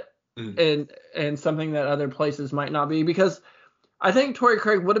look at it, and something that other places might not be, because I think Torrey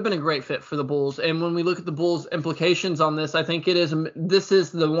Craig would have been a great fit for the Bulls. And when we look at the Bulls' implications on this, I think this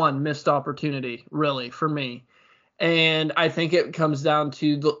is the one missed opportunity, really, for me. And I think it comes down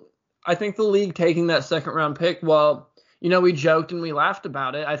to the league taking that second round pick. Well, we joked and we laughed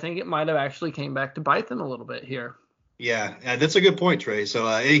about it. I think it might have actually came back to bite them a little bit here. Yeah, that's a good point, Trey. So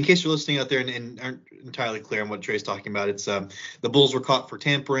in case you're listening out there and aren't entirely clear on what Trey's talking about, it's the Bulls were caught for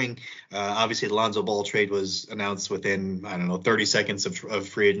tampering. Obviously, the Lonzo Ball trade was announced within, 30 seconds of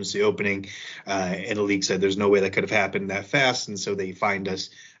free agency opening. And the league said there's no way that could have happened that fast. And so they fined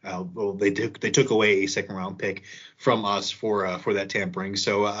us. They took away a second round pick from us for that tampering.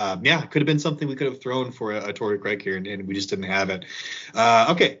 So, it could have been something we could have thrown for a Torrey Craig here, and we just didn't have it.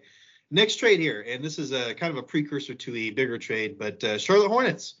 Okay. Next trade here, and this is a kind of a precursor to a bigger trade, but Charlotte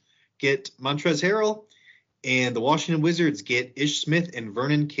Hornets get Montrezl Harrell, and the Washington Wizards get Ish Smith and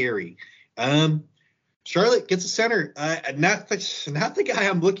Vernon Carey. Charlotte gets a center, not the guy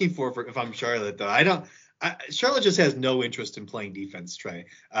I'm looking for if I'm Charlotte, though. Charlotte just has no interest in playing defense, Trey.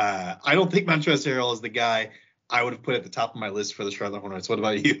 I don't think Montrezl Harrell is the guy I would have put at the top of my list for the Charlotte Hornets. What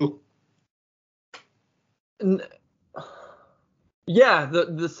about you? Yeah,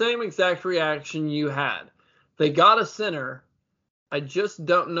 the same exact reaction you had. They got a center. I just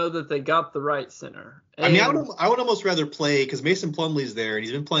don't know that they got the right center. And I would almost rather play, because Mason Plumlee's there and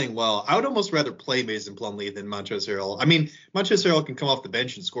he's been playing well. I would almost rather play Mason Plumlee than Montrezl Harrell. I mean, Montrezl Harrell can come off the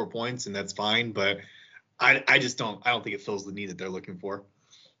bench and score points, and that's fine, but I don't think it fills the need that they're looking for.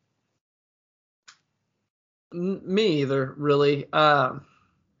 Me either, really.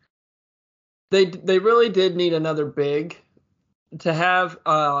 They really did need another big. To have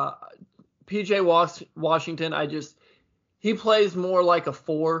PJ Washington, he plays more like a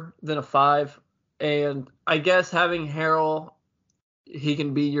 4 than a 5, and I guess having Harrell, he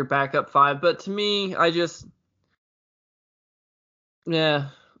can be your backup 5. But to me, yeah,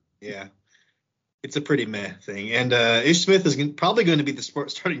 it's a pretty meh thing. And Ish Smith is probably going to be the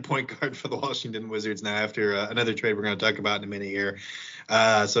starting point guard for the Washington Wizards now after another trade we're going to talk about in a minute here.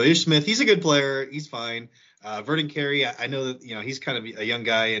 So Ish Smith, he's a good player, he's fine. Vernon Carey, I know that he's kind of a young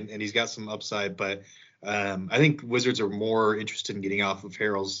guy and he's got some upside, but I think Wizards are more interested in getting off of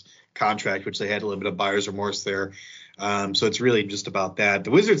Harrell's contract, which they had a little bit of buyer's remorse there. So it's really just about that. The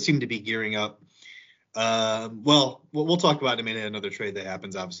Wizards seem to be gearing up. We'll talk about in a minute another trade that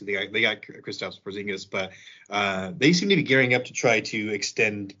happens. Obviously, they got Kristaps Porzingis, but they seem to be gearing up to try to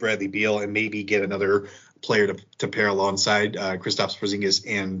extend Bradley Beal and maybe get another player to pair alongside Kristaps Porzingis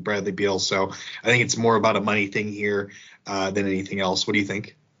and Bradley Beal. So I think it's more about a money thing here than anything else. What do you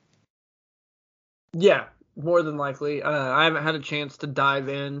think? Yeah, more than likely. I haven't had a chance to dive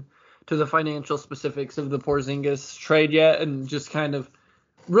in to the financial specifics of the Porzingis trade yet and just kind of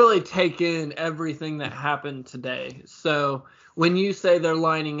really take in everything that happened today. So when you say they're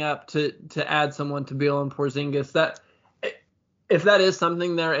lining up to add someone to Beal and Porzingis, that if that is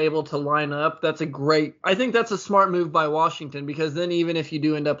something they're able to line up, I think that's a smart move by Washington, because then even if you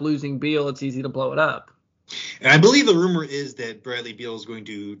do end up losing Beal, it's easy to blow it up. And I believe the rumor is that Bradley Beal is going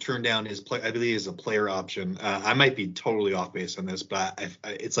to turn down I believe his a player option. I might be totally off base on this, but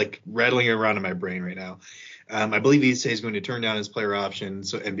it's like rattling around in my brain right now. I believe he's going to turn down his player option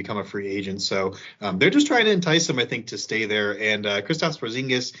and become a free agent. So they're just trying to entice him, I think, to stay there. And Kristaps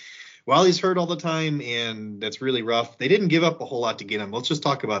Porzingis, while he's hurt all the time, and that's really rough, they didn't give up a whole lot to get him. Let's just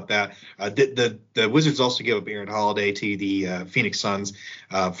talk about that. The Wizards also gave up Aaron Holiday to the Phoenix Suns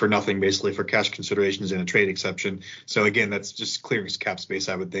for nothing, basically, for cash considerations and a trade exception. So, again, that's just clearing cap space,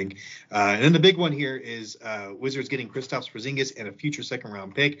 I would think. And then the big one here is Wizards getting Kristaps Porzingis and a future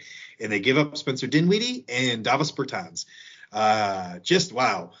second-round pick, and they give up Spencer Dinwiddie and Davis Bertans. Just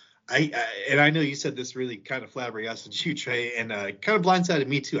wow. I know you said this really kind of flabbergasted you, Trey, and kind of blindsided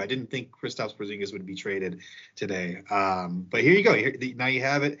me too. I didn't think Kristaps Porzingis would be traded today. But here you go. Now you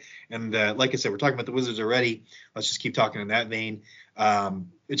have it. And like I said, we're talking about the Wizards already. Let's just keep talking in that vein.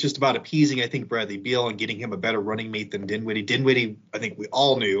 It's just about appeasing, I think, Bradley Beal and getting him a better running mate than Dinwiddie. Dinwiddie, I think we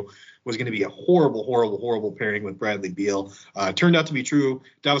all knew, was going to be a horrible pairing with Bradley Beal. Turned out to be true.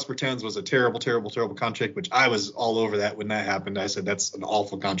 Davis Bertans was a terrible contract, which I was all over that when that happened. I said that's an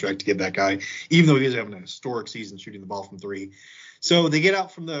awful contract to give that guy, even though he was having a historic season shooting the ball from three. So they get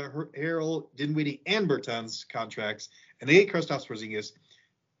out from the Harrell, Dinwiddie, and Bertans contracts, and they get Kristaps Porzingis.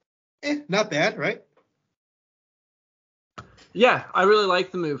 Not bad, right? Yeah, I really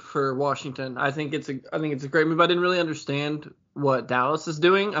like the move for Washington. I think it's a great move. I didn't really understand what Dallas is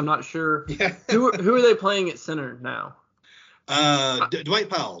doing. I'm not sure. Yeah. Who are they playing at center now? Dwight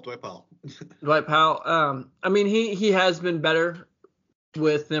Powell. Dwight Powell. I mean, he has been better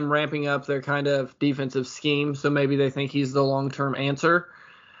with them ramping up their kind of defensive scheme, so maybe they think he's the long-term answer.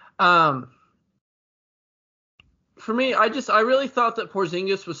 For me, I really thought that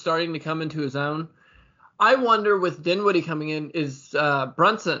Porzingis was starting to come into his own. I wonder, with Dinwiddie coming in, is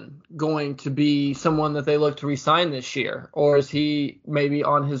Brunson going to be someone that they look to re-sign this year, or is he maybe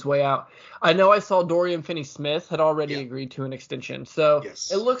on his way out? I know I saw Dorian Finney-Smith had already agreed to an extension, so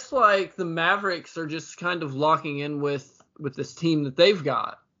It looks like the Mavericks are just kind of locking in with this team that they've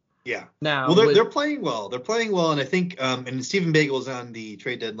got. Yeah. Now, well, they're playing well. They're playing well, and I think and Stephen Bagel was on the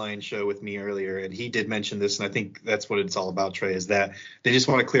trade deadline show with me earlier, and he did mention this, and I think that's what it's all about, Trey, is that they just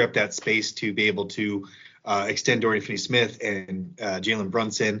want to clear up that space to be able to extend Dorian Finney-Smith and Jalen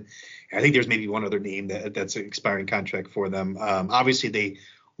Brunson. I think there's maybe one other name that's an expiring contract for them. Obviously, they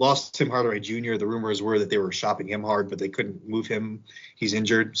lost Tim Hardaway Jr. The rumors were that they were shopping him hard, but they couldn't move him. He's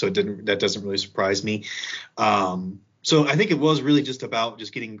injured, so that doesn't really surprise me. So I think it was really just about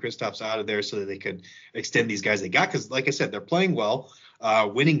just getting Kristaps out of there so that they could extend these guys they got, because, like I said, they're playing well,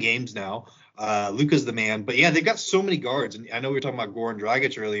 winning games now. Luka's the man, but yeah, they've got so many guards, and I know we were talking about Goran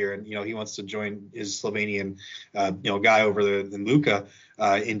Dragic earlier, and he wants to join his Slovenian guy over there than Luka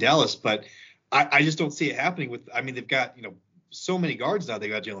in Dallas, but I just don't see it happening they've got so many guards now. They've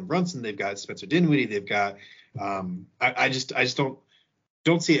got Jalen Brunson, they've got Spencer Dinwiddie, they've got I just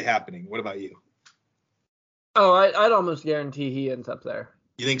don't see it happening. What about you? Oh, I'd almost guarantee he ends up there.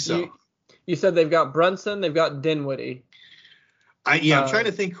 You think so? You said they've got Brunson, they've got Dinwiddie. I'm trying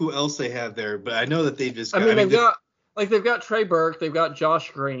to think who else they have there, but I know that they've just. They've got Trey Burke, they've got Josh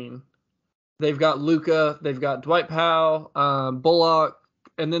Green, they've got Luka, they've got Dwight Powell, Bullock,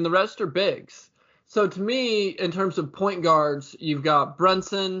 and then the rest are bigs. So to me, in terms of point guards, you've got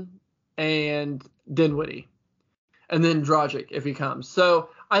Brunson and Dinwiddie, and then Dragic if he comes. So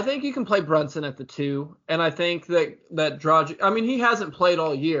I think you can play Brunson at the 2, and I think that Dragic. He hasn't played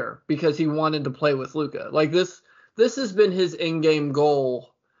all year because he wanted to play with Luka. Like this has been his in-game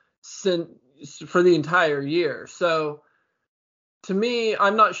goal for the entire year. So to me,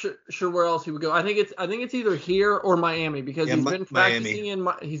 I'm not sure where else he would go. I think it's either here or Miami, because he's been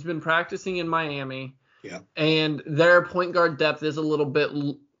practicing in Miami. Yeah. And their point guard depth is a little bit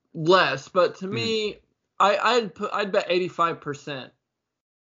less, but to me, I'd bet 85%.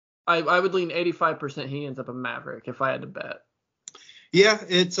 I would lean 85% he ends up a Maverick if I had to bet. Yeah,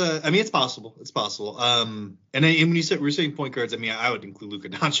 it's possible. It's possible. And when we're saying point guards, I would include Luka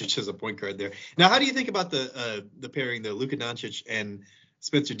Doncic as a point guard there. Now, how do you think about the pairing, the Luka Doncic and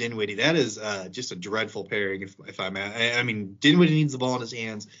Spencer Dinwiddie? That is just a dreadful pairing. If I'm Dinwiddie needs the ball in his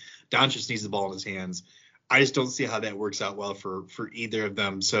hands, Doncic needs the ball in his hands. I just don't see how that works out well for either of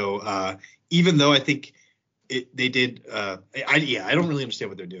them. So even though I think they did, I don't really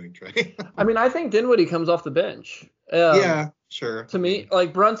understand what they're doing, Trey. I think Dinwiddie comes off the bench. Yeah. Sure. To me,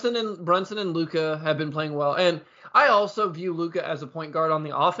 like Brunson and Luka have been playing well, and I also view Luka as a point guard on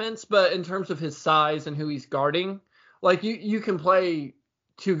the offense. But in terms of his size and who he's guarding, Like you can play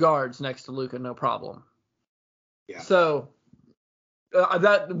two guards next to Luka, no problem. Yeah. So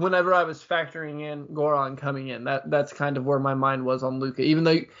that whenever I was factoring in Goran coming in, that's kind of where my mind was on Luka, even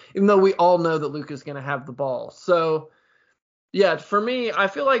though we all know that Luka's going to have the ball. So yeah, for me, I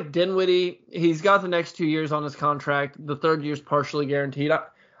feel like Dinwiddie, he's got the next 2 years on his contract. The third year's partially guaranteed.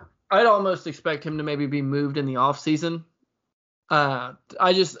 I'd almost expect him to maybe be moved in the offseason.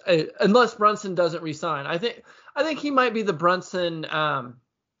 Unless Brunson doesn't resign, I think he might be the Brunson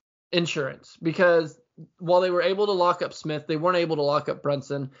insurance, because while they were able to lock up Smith, they weren't able to lock up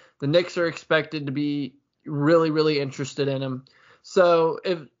Brunson. The Knicks are expected to be really, really interested in him. So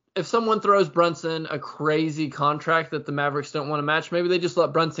if someone throws Brunson a crazy contract that the Mavericks don't want to match, maybe they just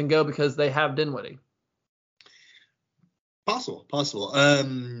let Brunson go because they have Dinwiddie. Possible.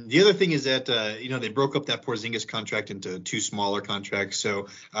 The other thing is that, they broke up that Porzingis contract into 2 smaller contracts. So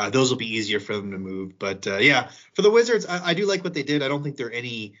those will be easier for them to move. But for the Wizards, I do like what they did. I don't think they're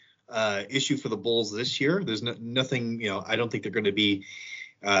any issue for the Bulls this year. There's nothing, I don't think they're going to be,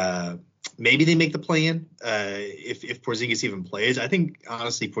 maybe they make the play-in if Porzingis even plays. I think,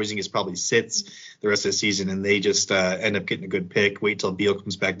 honestly, Porzingis probably sits the rest of the season, and they just end up getting a good pick. Wait till Beal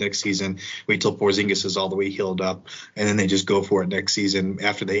comes back next season. Wait till Porzingis is all the way healed up, and then they just go for it next season.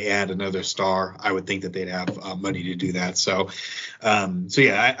 After they add another star, I would think that they'd have money to do that.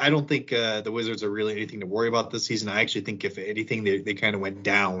 I don't think the Wizards are really anything to worry about this season. I actually think, if anything, they kind of went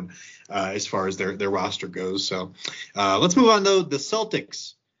down as far as their roster goes. So let's move on, though. The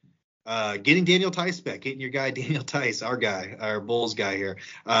Celtics. Getting Daniel Tice back, getting your guy Daniel Tice, our Bulls guy here.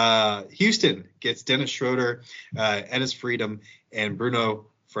 Houston gets Dennis Schroeder, Enes Freedom, and Bruno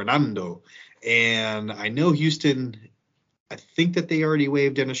Fernando. And I know Houston, I think that they already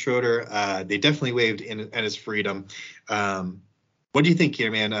waived Dennis Schroeder. They definitely waived Enes Freedom. What do you think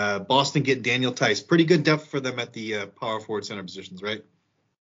here, man? Boston getting Daniel Tice. Pretty good depth for them at the power forward center positions, right?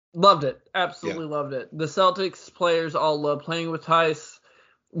 Loved it. Absolutely loved it. The Celtics players all love playing with Tice.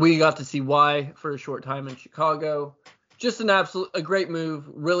 We got to see why for a short time in Chicago. Just a great move.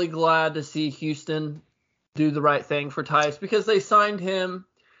 Really glad to see Houston do the right thing for Tice, because they signed him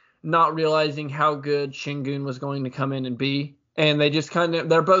not realizing how good Şengün was going to come in and be. And they just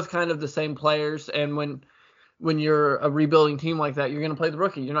they're both kind of the same players. And when you're a rebuilding team like that, you're going to play the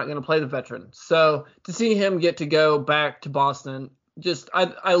rookie. You're not going to play the veteran. So to see him get to go back to Boston,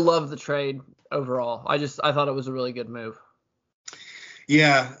 I love the trade overall. I thought it was a really good move.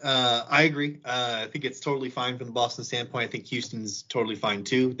 Yeah, I agree. I think it's totally fine from the Boston standpoint. I think Houston's totally fine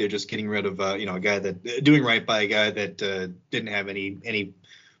too. They're just getting rid of a guy that doing right by a guy that didn't have any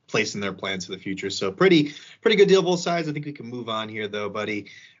place in their plans for the future. So pretty good deal both sides. I think we can move on here though, buddy.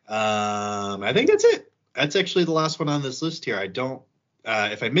 I think that's it. That's actually the last one on this list here. I don't.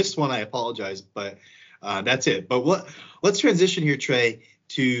 If I missed one, I apologize, but that's it. But let's transition here, Trey,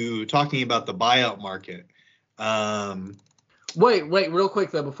 to talking about the buyout market. Wait, real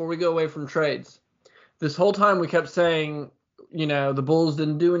quick though, before we go away from trades. This whole time we kept saying, the Bulls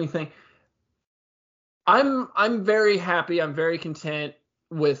didn't do anything. I'm very happy. I'm very content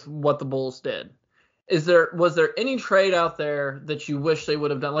with what the Bulls did. Was there any trade out there that you wish they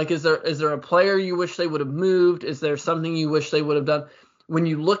would have done? Like, is there a player you wish they would have moved? Is there something you wish they would have done? When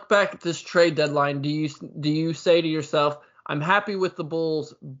you look back at this trade deadline, do you say to yourself, I'm happy with the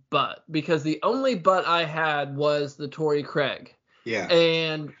Bulls, because the only but I had was the Torrey Craig. Yeah.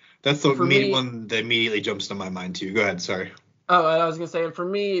 And that's the one that immediately jumps to my mind too. Go ahead. Sorry. Oh, I was going to say, and for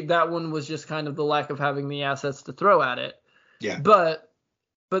me, that one was just kind of the lack of having the assets to throw at it. Yeah. But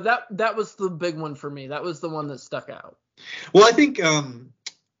that was the big one for me. That was the one that stuck out. Well, I think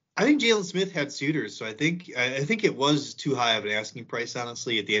Jalen Smith had suitors, so I think it was too high of an asking price,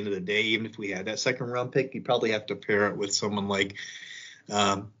 honestly, at the end of the day. Even if we had that second round pick, you'd probably have to pair it with someone like,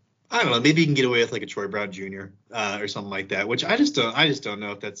 I don't know, maybe you can get away with like a Troy Brown Jr. Or something like that, which I just don't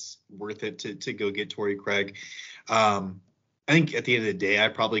know if that's worth it to go get Torrey Craig. I think at the end of the day,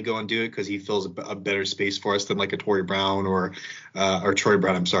 I'd probably go and do it because he fills a better space for us than like a Torrey Brown or Troy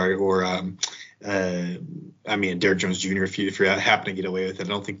Brown, I'm sorry, or Derrick Jones Jr. If you happen to get away with it. I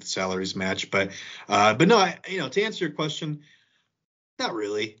don't think the salaries match, but no, to answer your question, not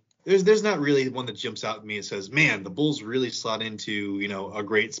really. There's not really one that jumps out at me and says, man, the Bulls really slot into a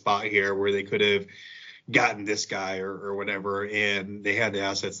great spot here where they could have gotten this guy or whatever, and they had the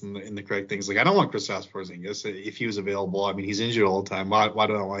assets and the correct things. Like, I don't want Kristaps Porzingis if he was available. I mean, he's injured all the time. Why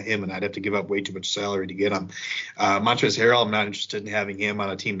do I want him? And I'd have to give up way too much salary to get him. Montrezl Harrell, I'm not interested in having him on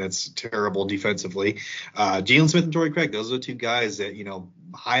a team that's terrible defensively. Jalen Smith and Torrey Craig, those are the two guys that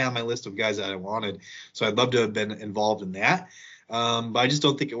high on my list of guys that I wanted. So I'd love to have been involved in that. But I just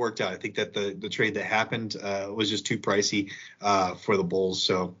don't think it worked out. I think that the trade that happened was just too pricey for the Bulls.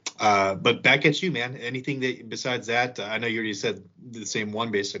 So, but back at you, man. Anything that besides that? I know you already said the same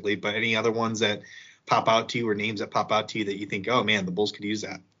one basically, but any other ones that pop out to you or names that pop out to you that you think, oh man, the Bulls could use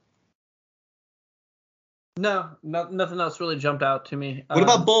that? No, nothing else really jumped out to me. What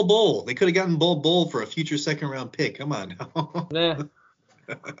about Bol? They could have gotten Bol for a future second round pick. Come on. Nah.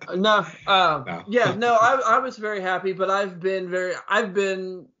 No. Yeah, no, I was very happy, but I've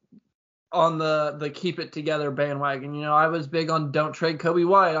been on the keep it together bandwagon. You know, I was big on don't trade Kobe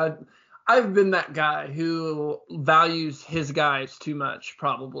White. I've been that guy who values his guys too much,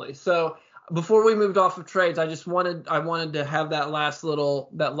 probably. So before we moved off of trades, I wanted to have that last little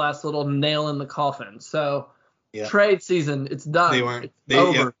nail in the coffin. So trade season, it's done. It's over.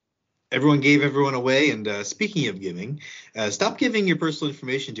 Yeah. Everyone gave everyone away. And speaking of giving, stop giving your personal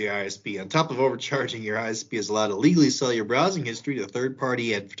information to your ISP. On top of overcharging, your ISP is allowed to legally sell your browsing history to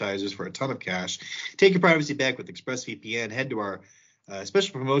third-party advertisers for a ton of cash. Take your privacy back with ExpressVPN. Head to our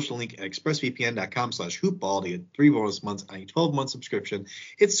special promotional link at expressvpn.com/hoopball to get 3 bonus months on a 12-month subscription.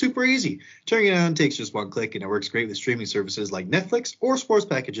 It's super easy. Turning it on takes just one click, and it works great with streaming services like Netflix or sports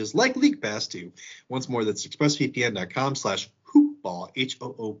packages like League Pass too. Once more, that's expressvpn.com/hoopball,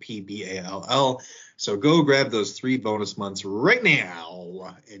 HOOPBALL. So go grab those 3 bonus months right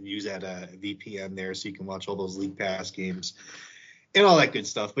now and use that VPN there so you can watch all those League Pass games and all that good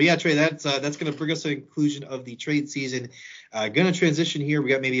stuff. But yeah, Trey, that's going to bring us to the conclusion of the trade season. Going to transition here. We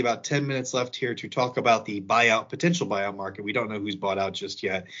got maybe about 10 minutes left here to talk about the potential buyout market. We don't know who's bought out just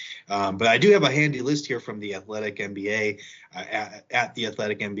yet. But I do have a handy list here from the Athletic NBA, at the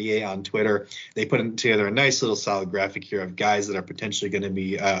Athletic NBA on Twitter. They put together a nice little solid graphic here of guys that are potentially going to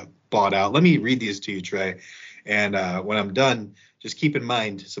be bought out. Let me read these to you, Trey. And when I'm done, just keep in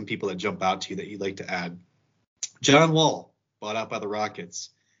mind some people that jump out to you that you'd like to add. John Wall, bought out by the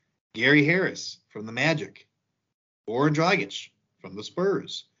Rockets. Gary Harris from the Magic. Goran Dragic from the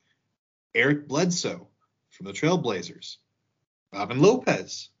Spurs. Eric Bledsoe from the Trailblazers. Robin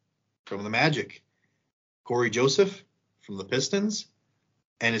Lopez from the Magic. Corey Joseph from the Pistons.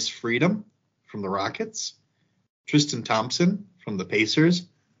 Enes Freedom from the Rockets. Tristan Thompson from the Pacers.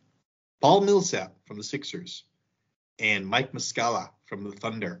 Paul Millsap from the Sixers. And Mike Muscala from the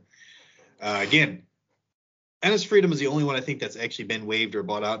Thunder. Again, Enes Freedom is the only one I think that's actually been waived or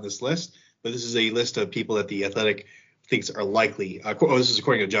bought out in this list, but this is a list of people that the Athletic thinks are likely, this is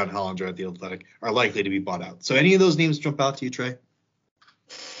according to John Hollinger at the Athletic, are likely to be bought out. So any of those names jump out to you, Trey?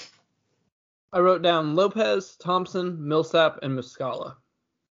 I wrote down Lopez, Thompson, Millsap, and Muscala.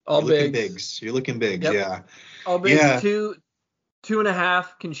 All bigs. You're looking big, yep. Yeah. All bigs, yeah.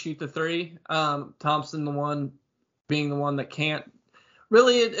 2.5 can shoot the 3. Thompson, being the one that can't.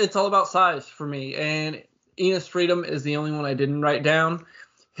 Really, it's all about size for me, and Enes Freedom is the only one I didn't write down.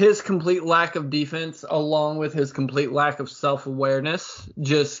 His complete lack of defense, along with his complete lack of self-awareness,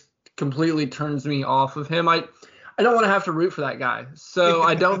 just completely turns me off of him. I don't want to have to root for that guy, so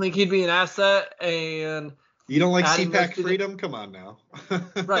I don't think he'd be an asset. And you don't like CPAC Freedom? Come on now.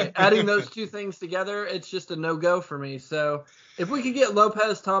 Right. Adding those two things together, it's just a no-go for me. So if we could get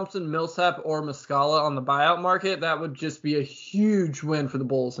Lopez, Thompson, Millsap, or Muscala on the buyout market, that would just be a huge win for the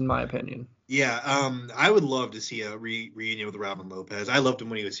Bulls, in my opinion. Yeah, I would love to see a reunion with Robin Lopez. I loved him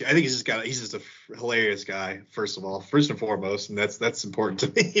when he was here. I think he's just a hilarious guy, first and foremost, and that's important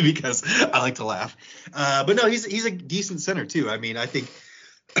to me because I like to laugh. But no, he's a decent center too. I mean, I think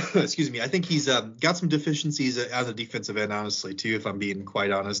excuse me, I think he's got some deficiencies as a defensive end, honestly, too, if I'm being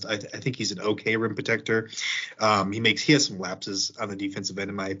quite honest. I think he's an okay rim protector. He has some lapses on the defensive end,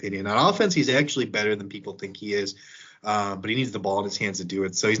 in my opinion. On offense, he's actually better than people think he is. But he needs the ball in his hands to do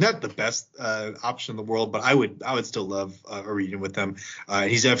it. So he's not the best option in the world, but I would still love a reunion with him.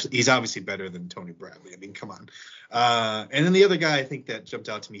 He's obviously better than Tony Bradley. I mean, come on. And then the other guy I think that jumped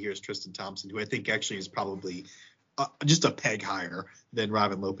out to me here is Tristan Thompson, who I think actually is probably just a peg higher than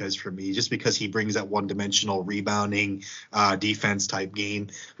Robin Lopez for me, just because he brings that one-dimensional rebounding defense type game,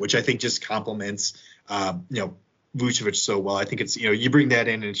 which I think just complements Vucevic so well. I think it's you bring that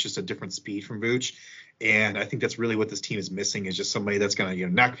in and it's just a different speed from Vuce. And I think that's really what this team is missing, is just somebody that's going to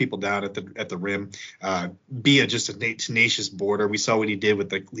knock people down at the rim, be just a tenacious boarder. We saw what he did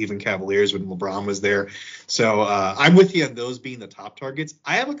with the Cleveland Cavaliers when LeBron was there. So I'm with you on those being the top targets.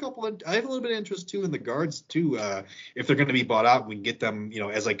 I have a little bit of interest too in the guards too. If they're going to be bought out, we can get them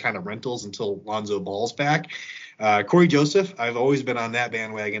as like kind of rentals until Lonzo Ball's back. Corey Joseph, I've always been on that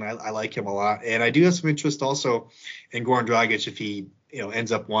bandwagon. I like him a lot, and I do have some interest also in Goran Dragic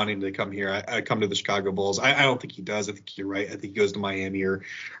ends up wanting to come here, I come to the Chicago Bulls. I don't think he does. I think you're right. I think he goes to Miami or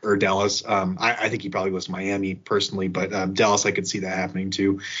Dallas. I think he probably goes to Miami personally, but Dallas, I could see that happening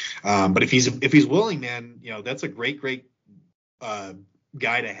too. But if he's willing, man, that's a great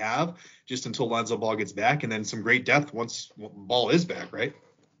guy to have just until Lonzo Ball gets back, and then some great depth once Ball is back, right?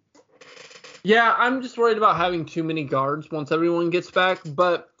 Yeah, I'm just worried about having too many guards once everyone gets back.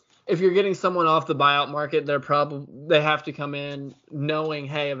 But if you're getting someone off the buyout market, they have to come in knowing,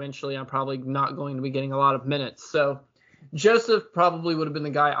 hey, eventually I'm probably not going to be getting a lot of minutes. So Joseph probably would have been the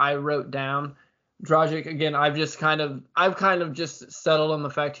guy I wrote down. Dragic, again, I've kind of just settled on the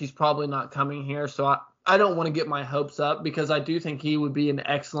fact he's probably not coming here. So I don't want to get my hopes up, because I do think he would be an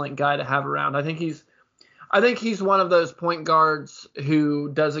excellent guy to have around. I think he's one of those point guards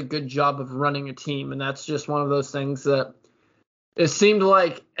who does a good job of running a team, and that's just one of those things that it seemed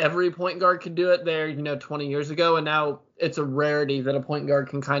like every point guard could do it there, 20 years ago, and now it's a rarity that a point guard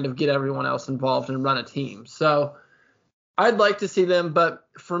can kind of get everyone else involved and run a team. So I'd like to see them, but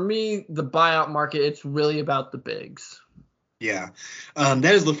for me, the buyout market, it's really about the bigs. Yeah,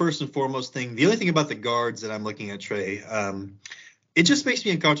 that is the first and foremost thing. The only thing about the guards that I'm looking at, Trey, it just makes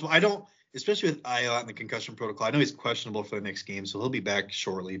me uncomfortable. I don't, especially with Ayo out in the concussion protocol. I know he's questionable for the next game, so he'll be back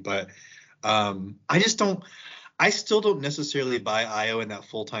shortly. But I still don't necessarily buy Ayo in that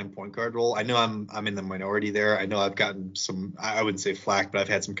full-time point guard role. I know I'm in the minority there. I know I've gotten some, I wouldn't say flack, but I've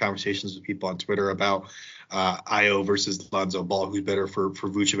had some conversations with people on Twitter about Ayo versus Lonzo Ball, who's better for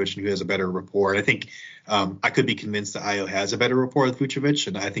Vucevic and who has a better rapport. And I think I could be convinced that Ayo has a better rapport with Vucevic,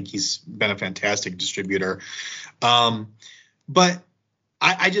 and I think he's been a fantastic distributor. But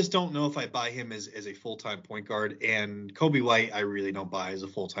I just don't know if I buy him as a full-time point guard, and Coby White I really don't buy as a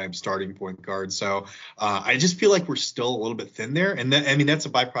full-time starting point guard. So I just feel like we're still a little bit thin there. And that's a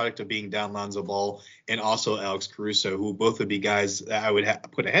byproduct of being down Lonzo Ball and also Alex Caruso, who both would be guys that I would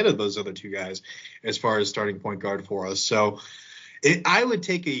put ahead of those other two guys as far as starting point guard for us. So I would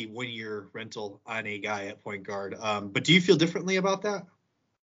take a 1-year rental on a guy at point guard. But do you feel differently about that?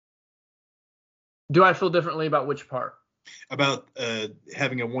 Do I feel differently about which part? About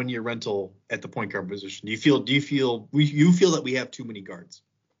having a 1-year rental at the point guard position. Do you feel that we have too many guards?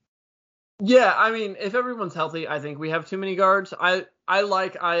 Yeah, I mean, if everyone's healthy, I think we have too many guards. I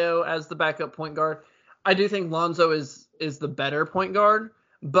like Ayo as the backup point guard. I do think Lonzo is the better point guard,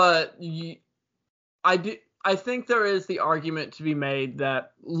 but I think there is the argument to be made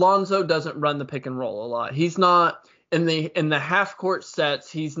that Lonzo doesn't run the pick and roll a lot. He's not in the half court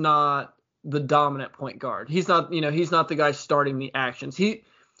sets. He's not the dominant point guard. He's not the guy starting the actions. He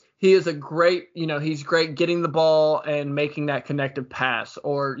is a great, he's great getting the ball and making that connective pass,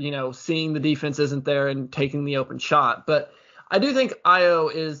 or, seeing the defense isn't there and taking the open shot. But I do think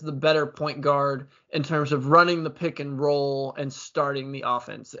Ayo is the better point guard in terms of running the pick and roll and starting the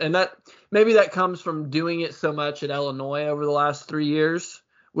offense. And that comes from doing it so much at Illinois over the last 3 years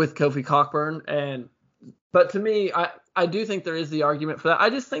with Kofi Cockburn. But to me, I do think there is the argument for that. I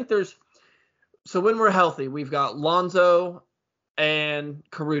just think so when we're healthy, we've got Lonzo and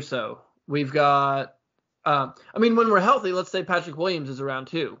Caruso. We've got, when we're healthy, let's say Patrick Williams is around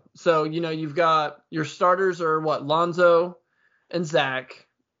too. So, you've got your starters are Lonzo and Zach.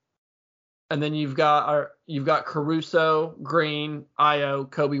 And then you've got Caruso, Green, Ayo,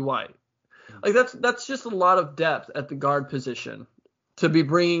 Coby White. Like that's just a lot of depth at the guard position to be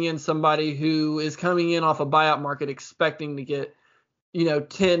bringing in somebody who is coming in off a buyout market expecting to get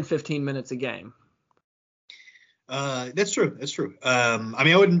 10, 15 minutes a game. That's true.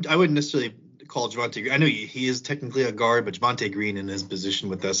 I wouldn't necessarily call Javonte Green. I know he is technically a guard, but Javonte Green in his position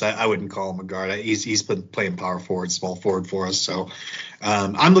with us, I wouldn't call him a guard. He's been playing power forward, small forward for us. So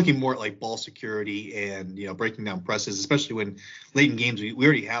I'm looking more at like ball security and, breaking down presses, especially when late in games, we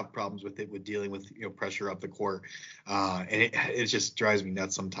already have problems with dealing with, pressure up the court. And it just drives me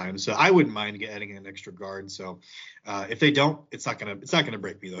nuts sometimes. So I wouldn't mind adding an extra guard. So if they don't, it's not gonna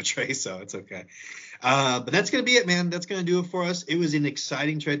break me though, Trey. So it's okay. But that's going to be it, man. That's going to do it for us. It was an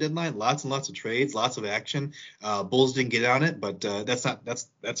exciting trade deadline. Lots and lots of trades, lots of action. Bulls didn't get on it, but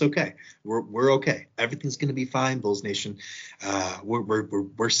that's okay. We're okay. Everything's going to be fine, Bulls Nation.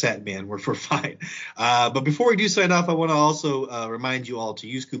 We're set, man. We're fine. But before we do sign off, I want to also remind you all to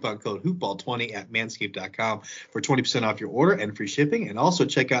use coupon code HoopBall20 at manscaped.com for 20% off your order and free shipping. And also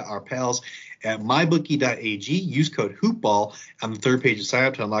check out our pals at mybookie.ag. Use code HoopBall on the third page of sign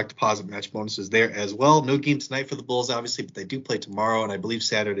up to unlock deposit match bonuses there as well. No game tonight for the Bulls, obviously, but they do play tomorrow and I believe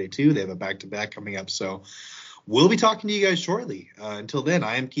Saturday too. They have a back-to-back coming up. So we'll be talking to you guys shortly. Until then,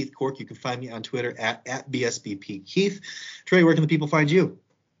 I am Keith Cork. You can find me on Twitter at BSBP Keith. Trey, where can the people find you?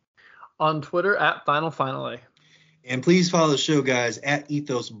 On Twitter at FinalFinally. And please follow the show, guys, at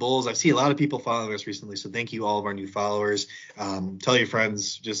Ethos Bulls. I see a lot of people following us recently, so thank you all of our new followers. Tell your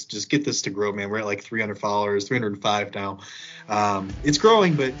friends, just get this to grow, man. We're at like 300 followers, 305 now. It's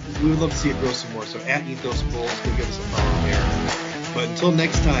growing, but we would love to see it grow some more. So at Ethos Bulls, go give us a follow there. But until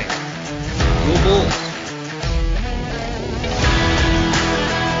next time, go Bulls.